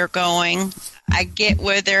get where they're going. I get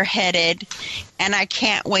where they're headed, and I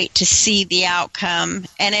can't wait to see the outcome,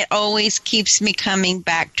 and it always keeps me coming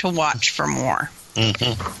back to watch for more.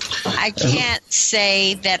 Mm-hmm. I can't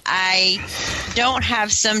say that I don't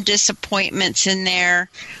have some disappointments in there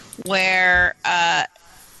where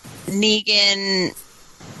Negan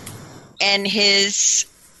and his,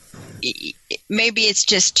 maybe it's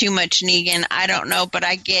just too much Negan, I don't know, but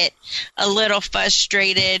I get a little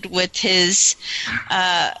frustrated with his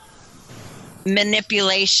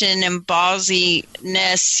manipulation and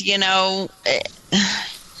ballsiness,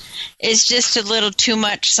 It's just a little too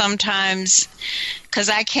much sometimes because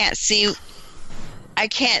I can't see.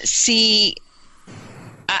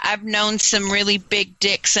 I've known some really big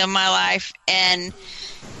dicks in my life, and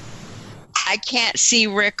I can't see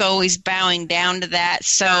Rick always bowing down to that.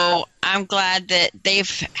 So I'm glad that they've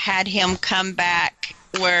had him come back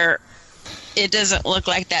where it doesn't look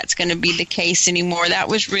like that's going to be the case anymore. That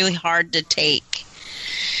was really hard to take.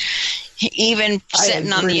 Even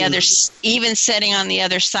sitting on the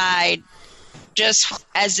other side, just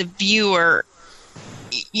as a viewer,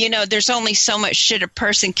 there's only so much shit a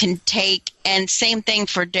person can take. And same thing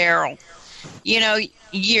for Daryl.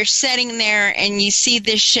 You're sitting there and you see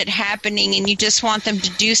this shit happening, and you just want them to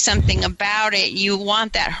do something about it. You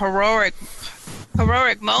want that heroic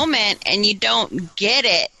moment, and you don't get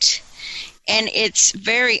it. And it's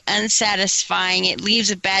very unsatisfying. It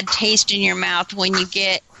leaves a bad taste in your mouth when you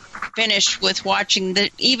get finished with watching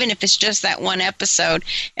even if it's just that one episode.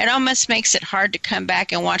 It almost makes it hard to come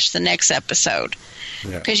back and watch the next episode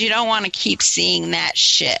because you don't want to keep seeing that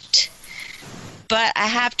shit. But I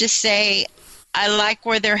have to say, I like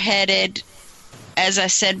where they're headed, as I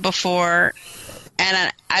said before,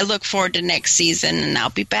 and I look forward to next season, and I'll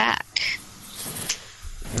be back.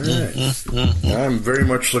 All right. I'm very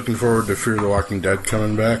much looking forward to Fear the Walking Dead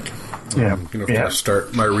coming back. I'm going to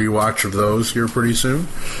start my rewatch of those here pretty soon.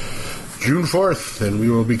 June 4th, and we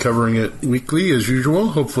will be covering it weekly as usual,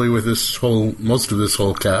 hopefully with most of this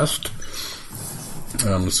whole cast.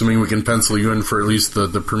 Assuming we can pencil you in for at least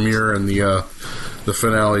the premiere and the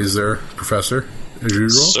finales there, Professor, as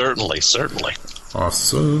usual. Certainly.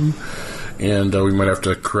 Awesome. And we might have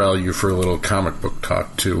to corral you for a little comic book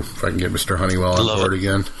talk, too, if I can get Mr. Honeywell on board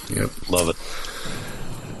again. Yep. Love it.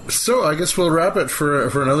 So I guess we'll wrap it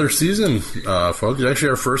for another season, folks. Actually,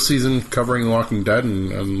 our first season covering The Walking Dead,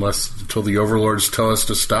 and until the overlords tell us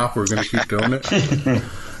to stop, we're going to keep doing it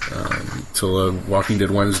until Walking Dead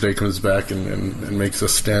Wednesday comes back and makes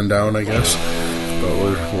us stand down, I guess. But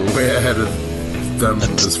we're way ahead of them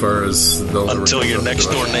as far as until your next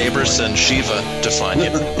door neighbor sends Shiva to find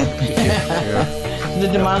you. The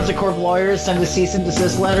Demonza Corp lawyers send a cease and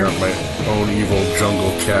desist letter. Got my own evil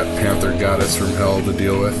jungle cat panther goddess from hell to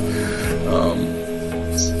deal with.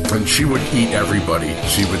 And she would eat everybody.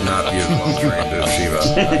 She would not be as well trained as Shiva.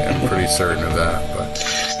 I'm pretty certain of that. But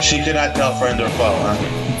she could not tell friend or foe, huh?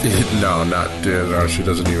 No, she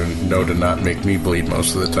doesn't even know to not make me bleed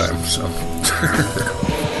most of the time. So,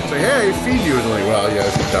 hey, feed you. And like, well, yeah,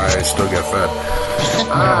 if you die, I still get fed.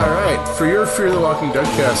 All right, for your Fear the Walking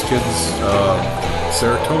Deadcast, kids.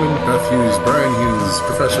 Sara Tonin, Beth Hughes, Brian Hughes,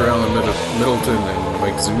 Professor Alan Middleton, and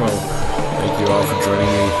Mike Zummo. Thank you all for joining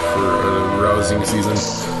me for a rousing season.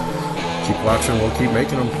 Keep watching, we'll keep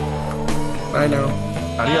making them. Bye now.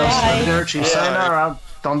 Adios. Arrivederci. Sayonara.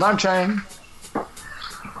 Don Chain.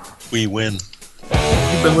 We win.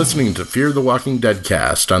 You've been listening to Fear the Walking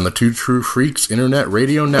Deadcast on the Two True Freaks Internet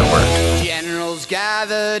Radio Network. Generals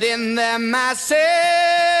gathered in their masses.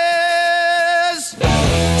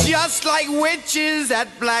 just like witches at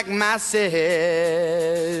black masses,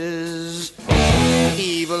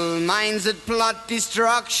 evil minds that plot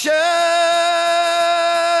destruction,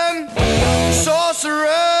 sorcerer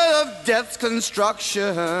of death's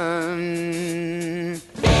construction,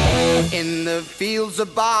 in the fields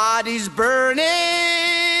of bodies burning,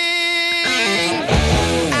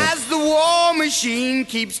 as the war machine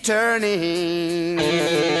keeps turning,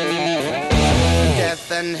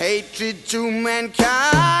 death and hatred to mankind,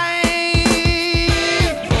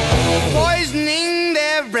 poisoning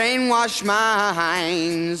their brainwashed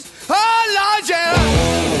minds. Oh Lord, yeah.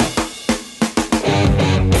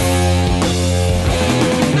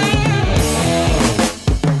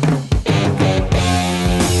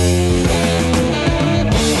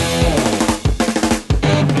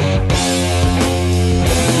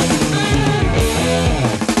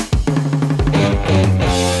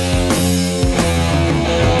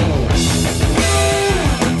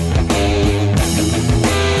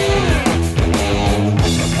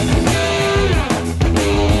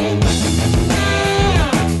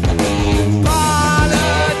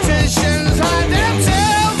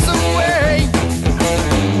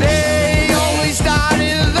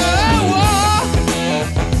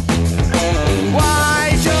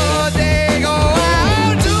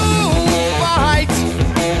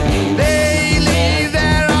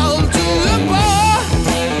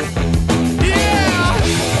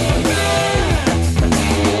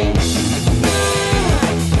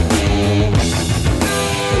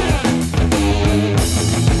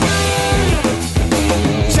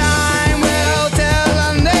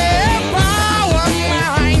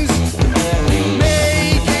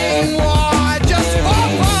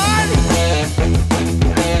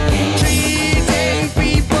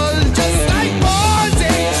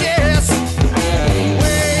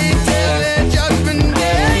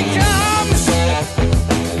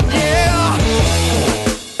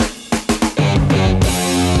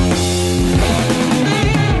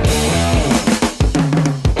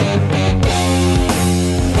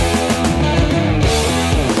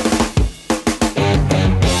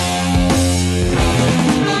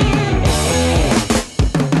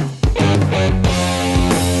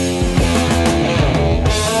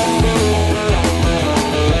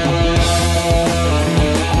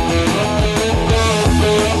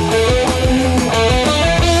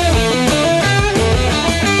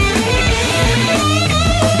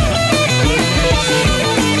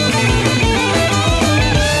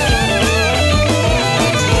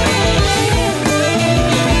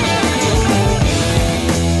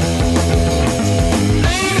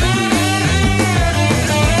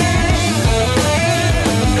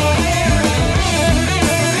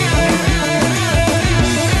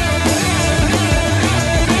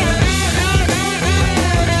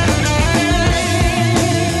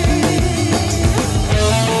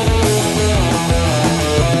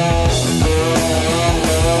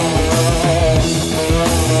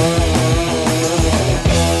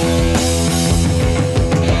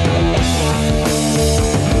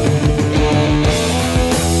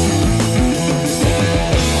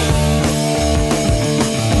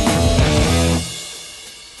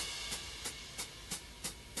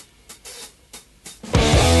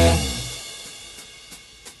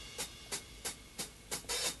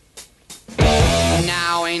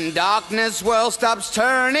 Darkness world stops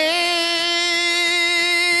turning,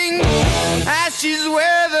 ashes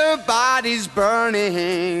where the body's burning.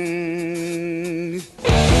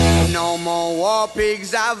 No more war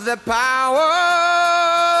pigs have the power,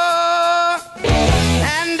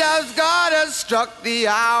 and as God has struck the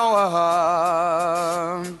hour,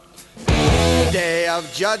 day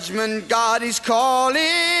of judgment God is calling.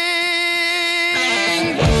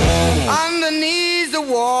 Underneath the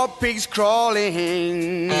war pigs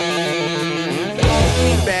crawling,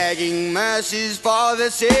 begging mercies for the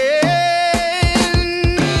sins.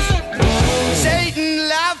 Satan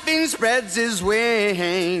laughing spreads his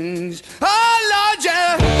wings. Oh Lord,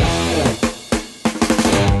 yeah.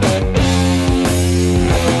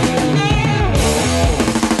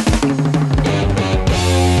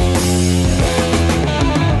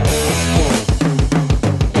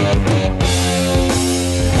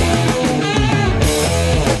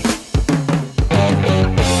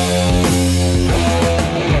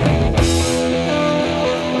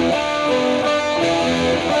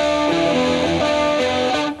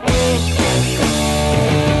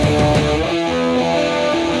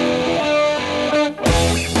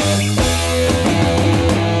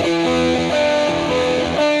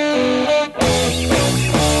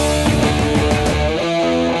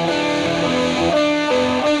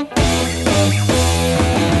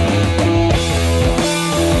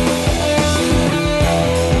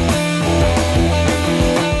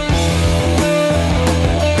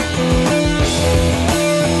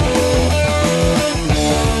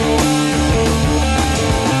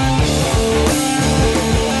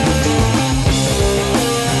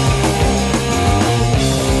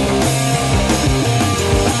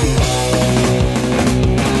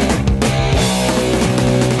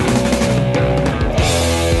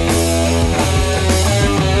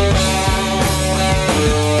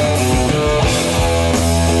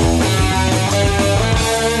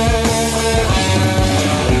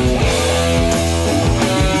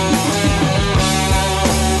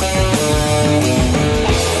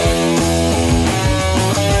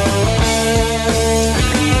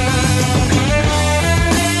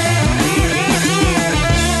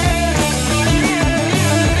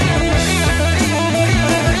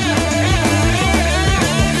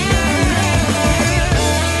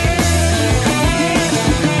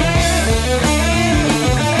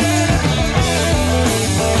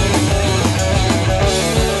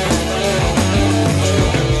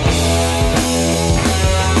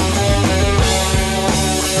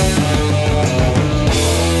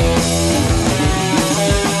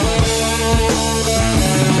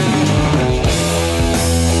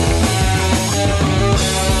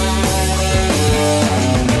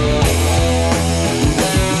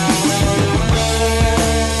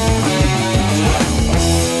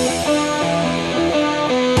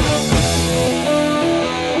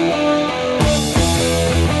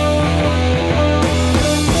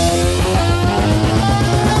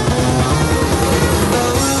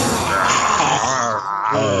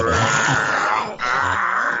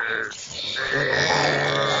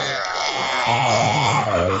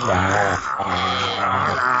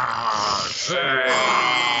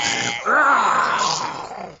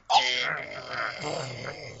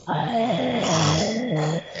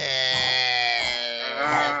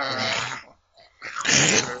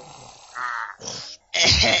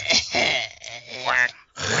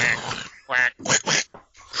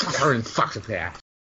 Fuck her in fuck the path.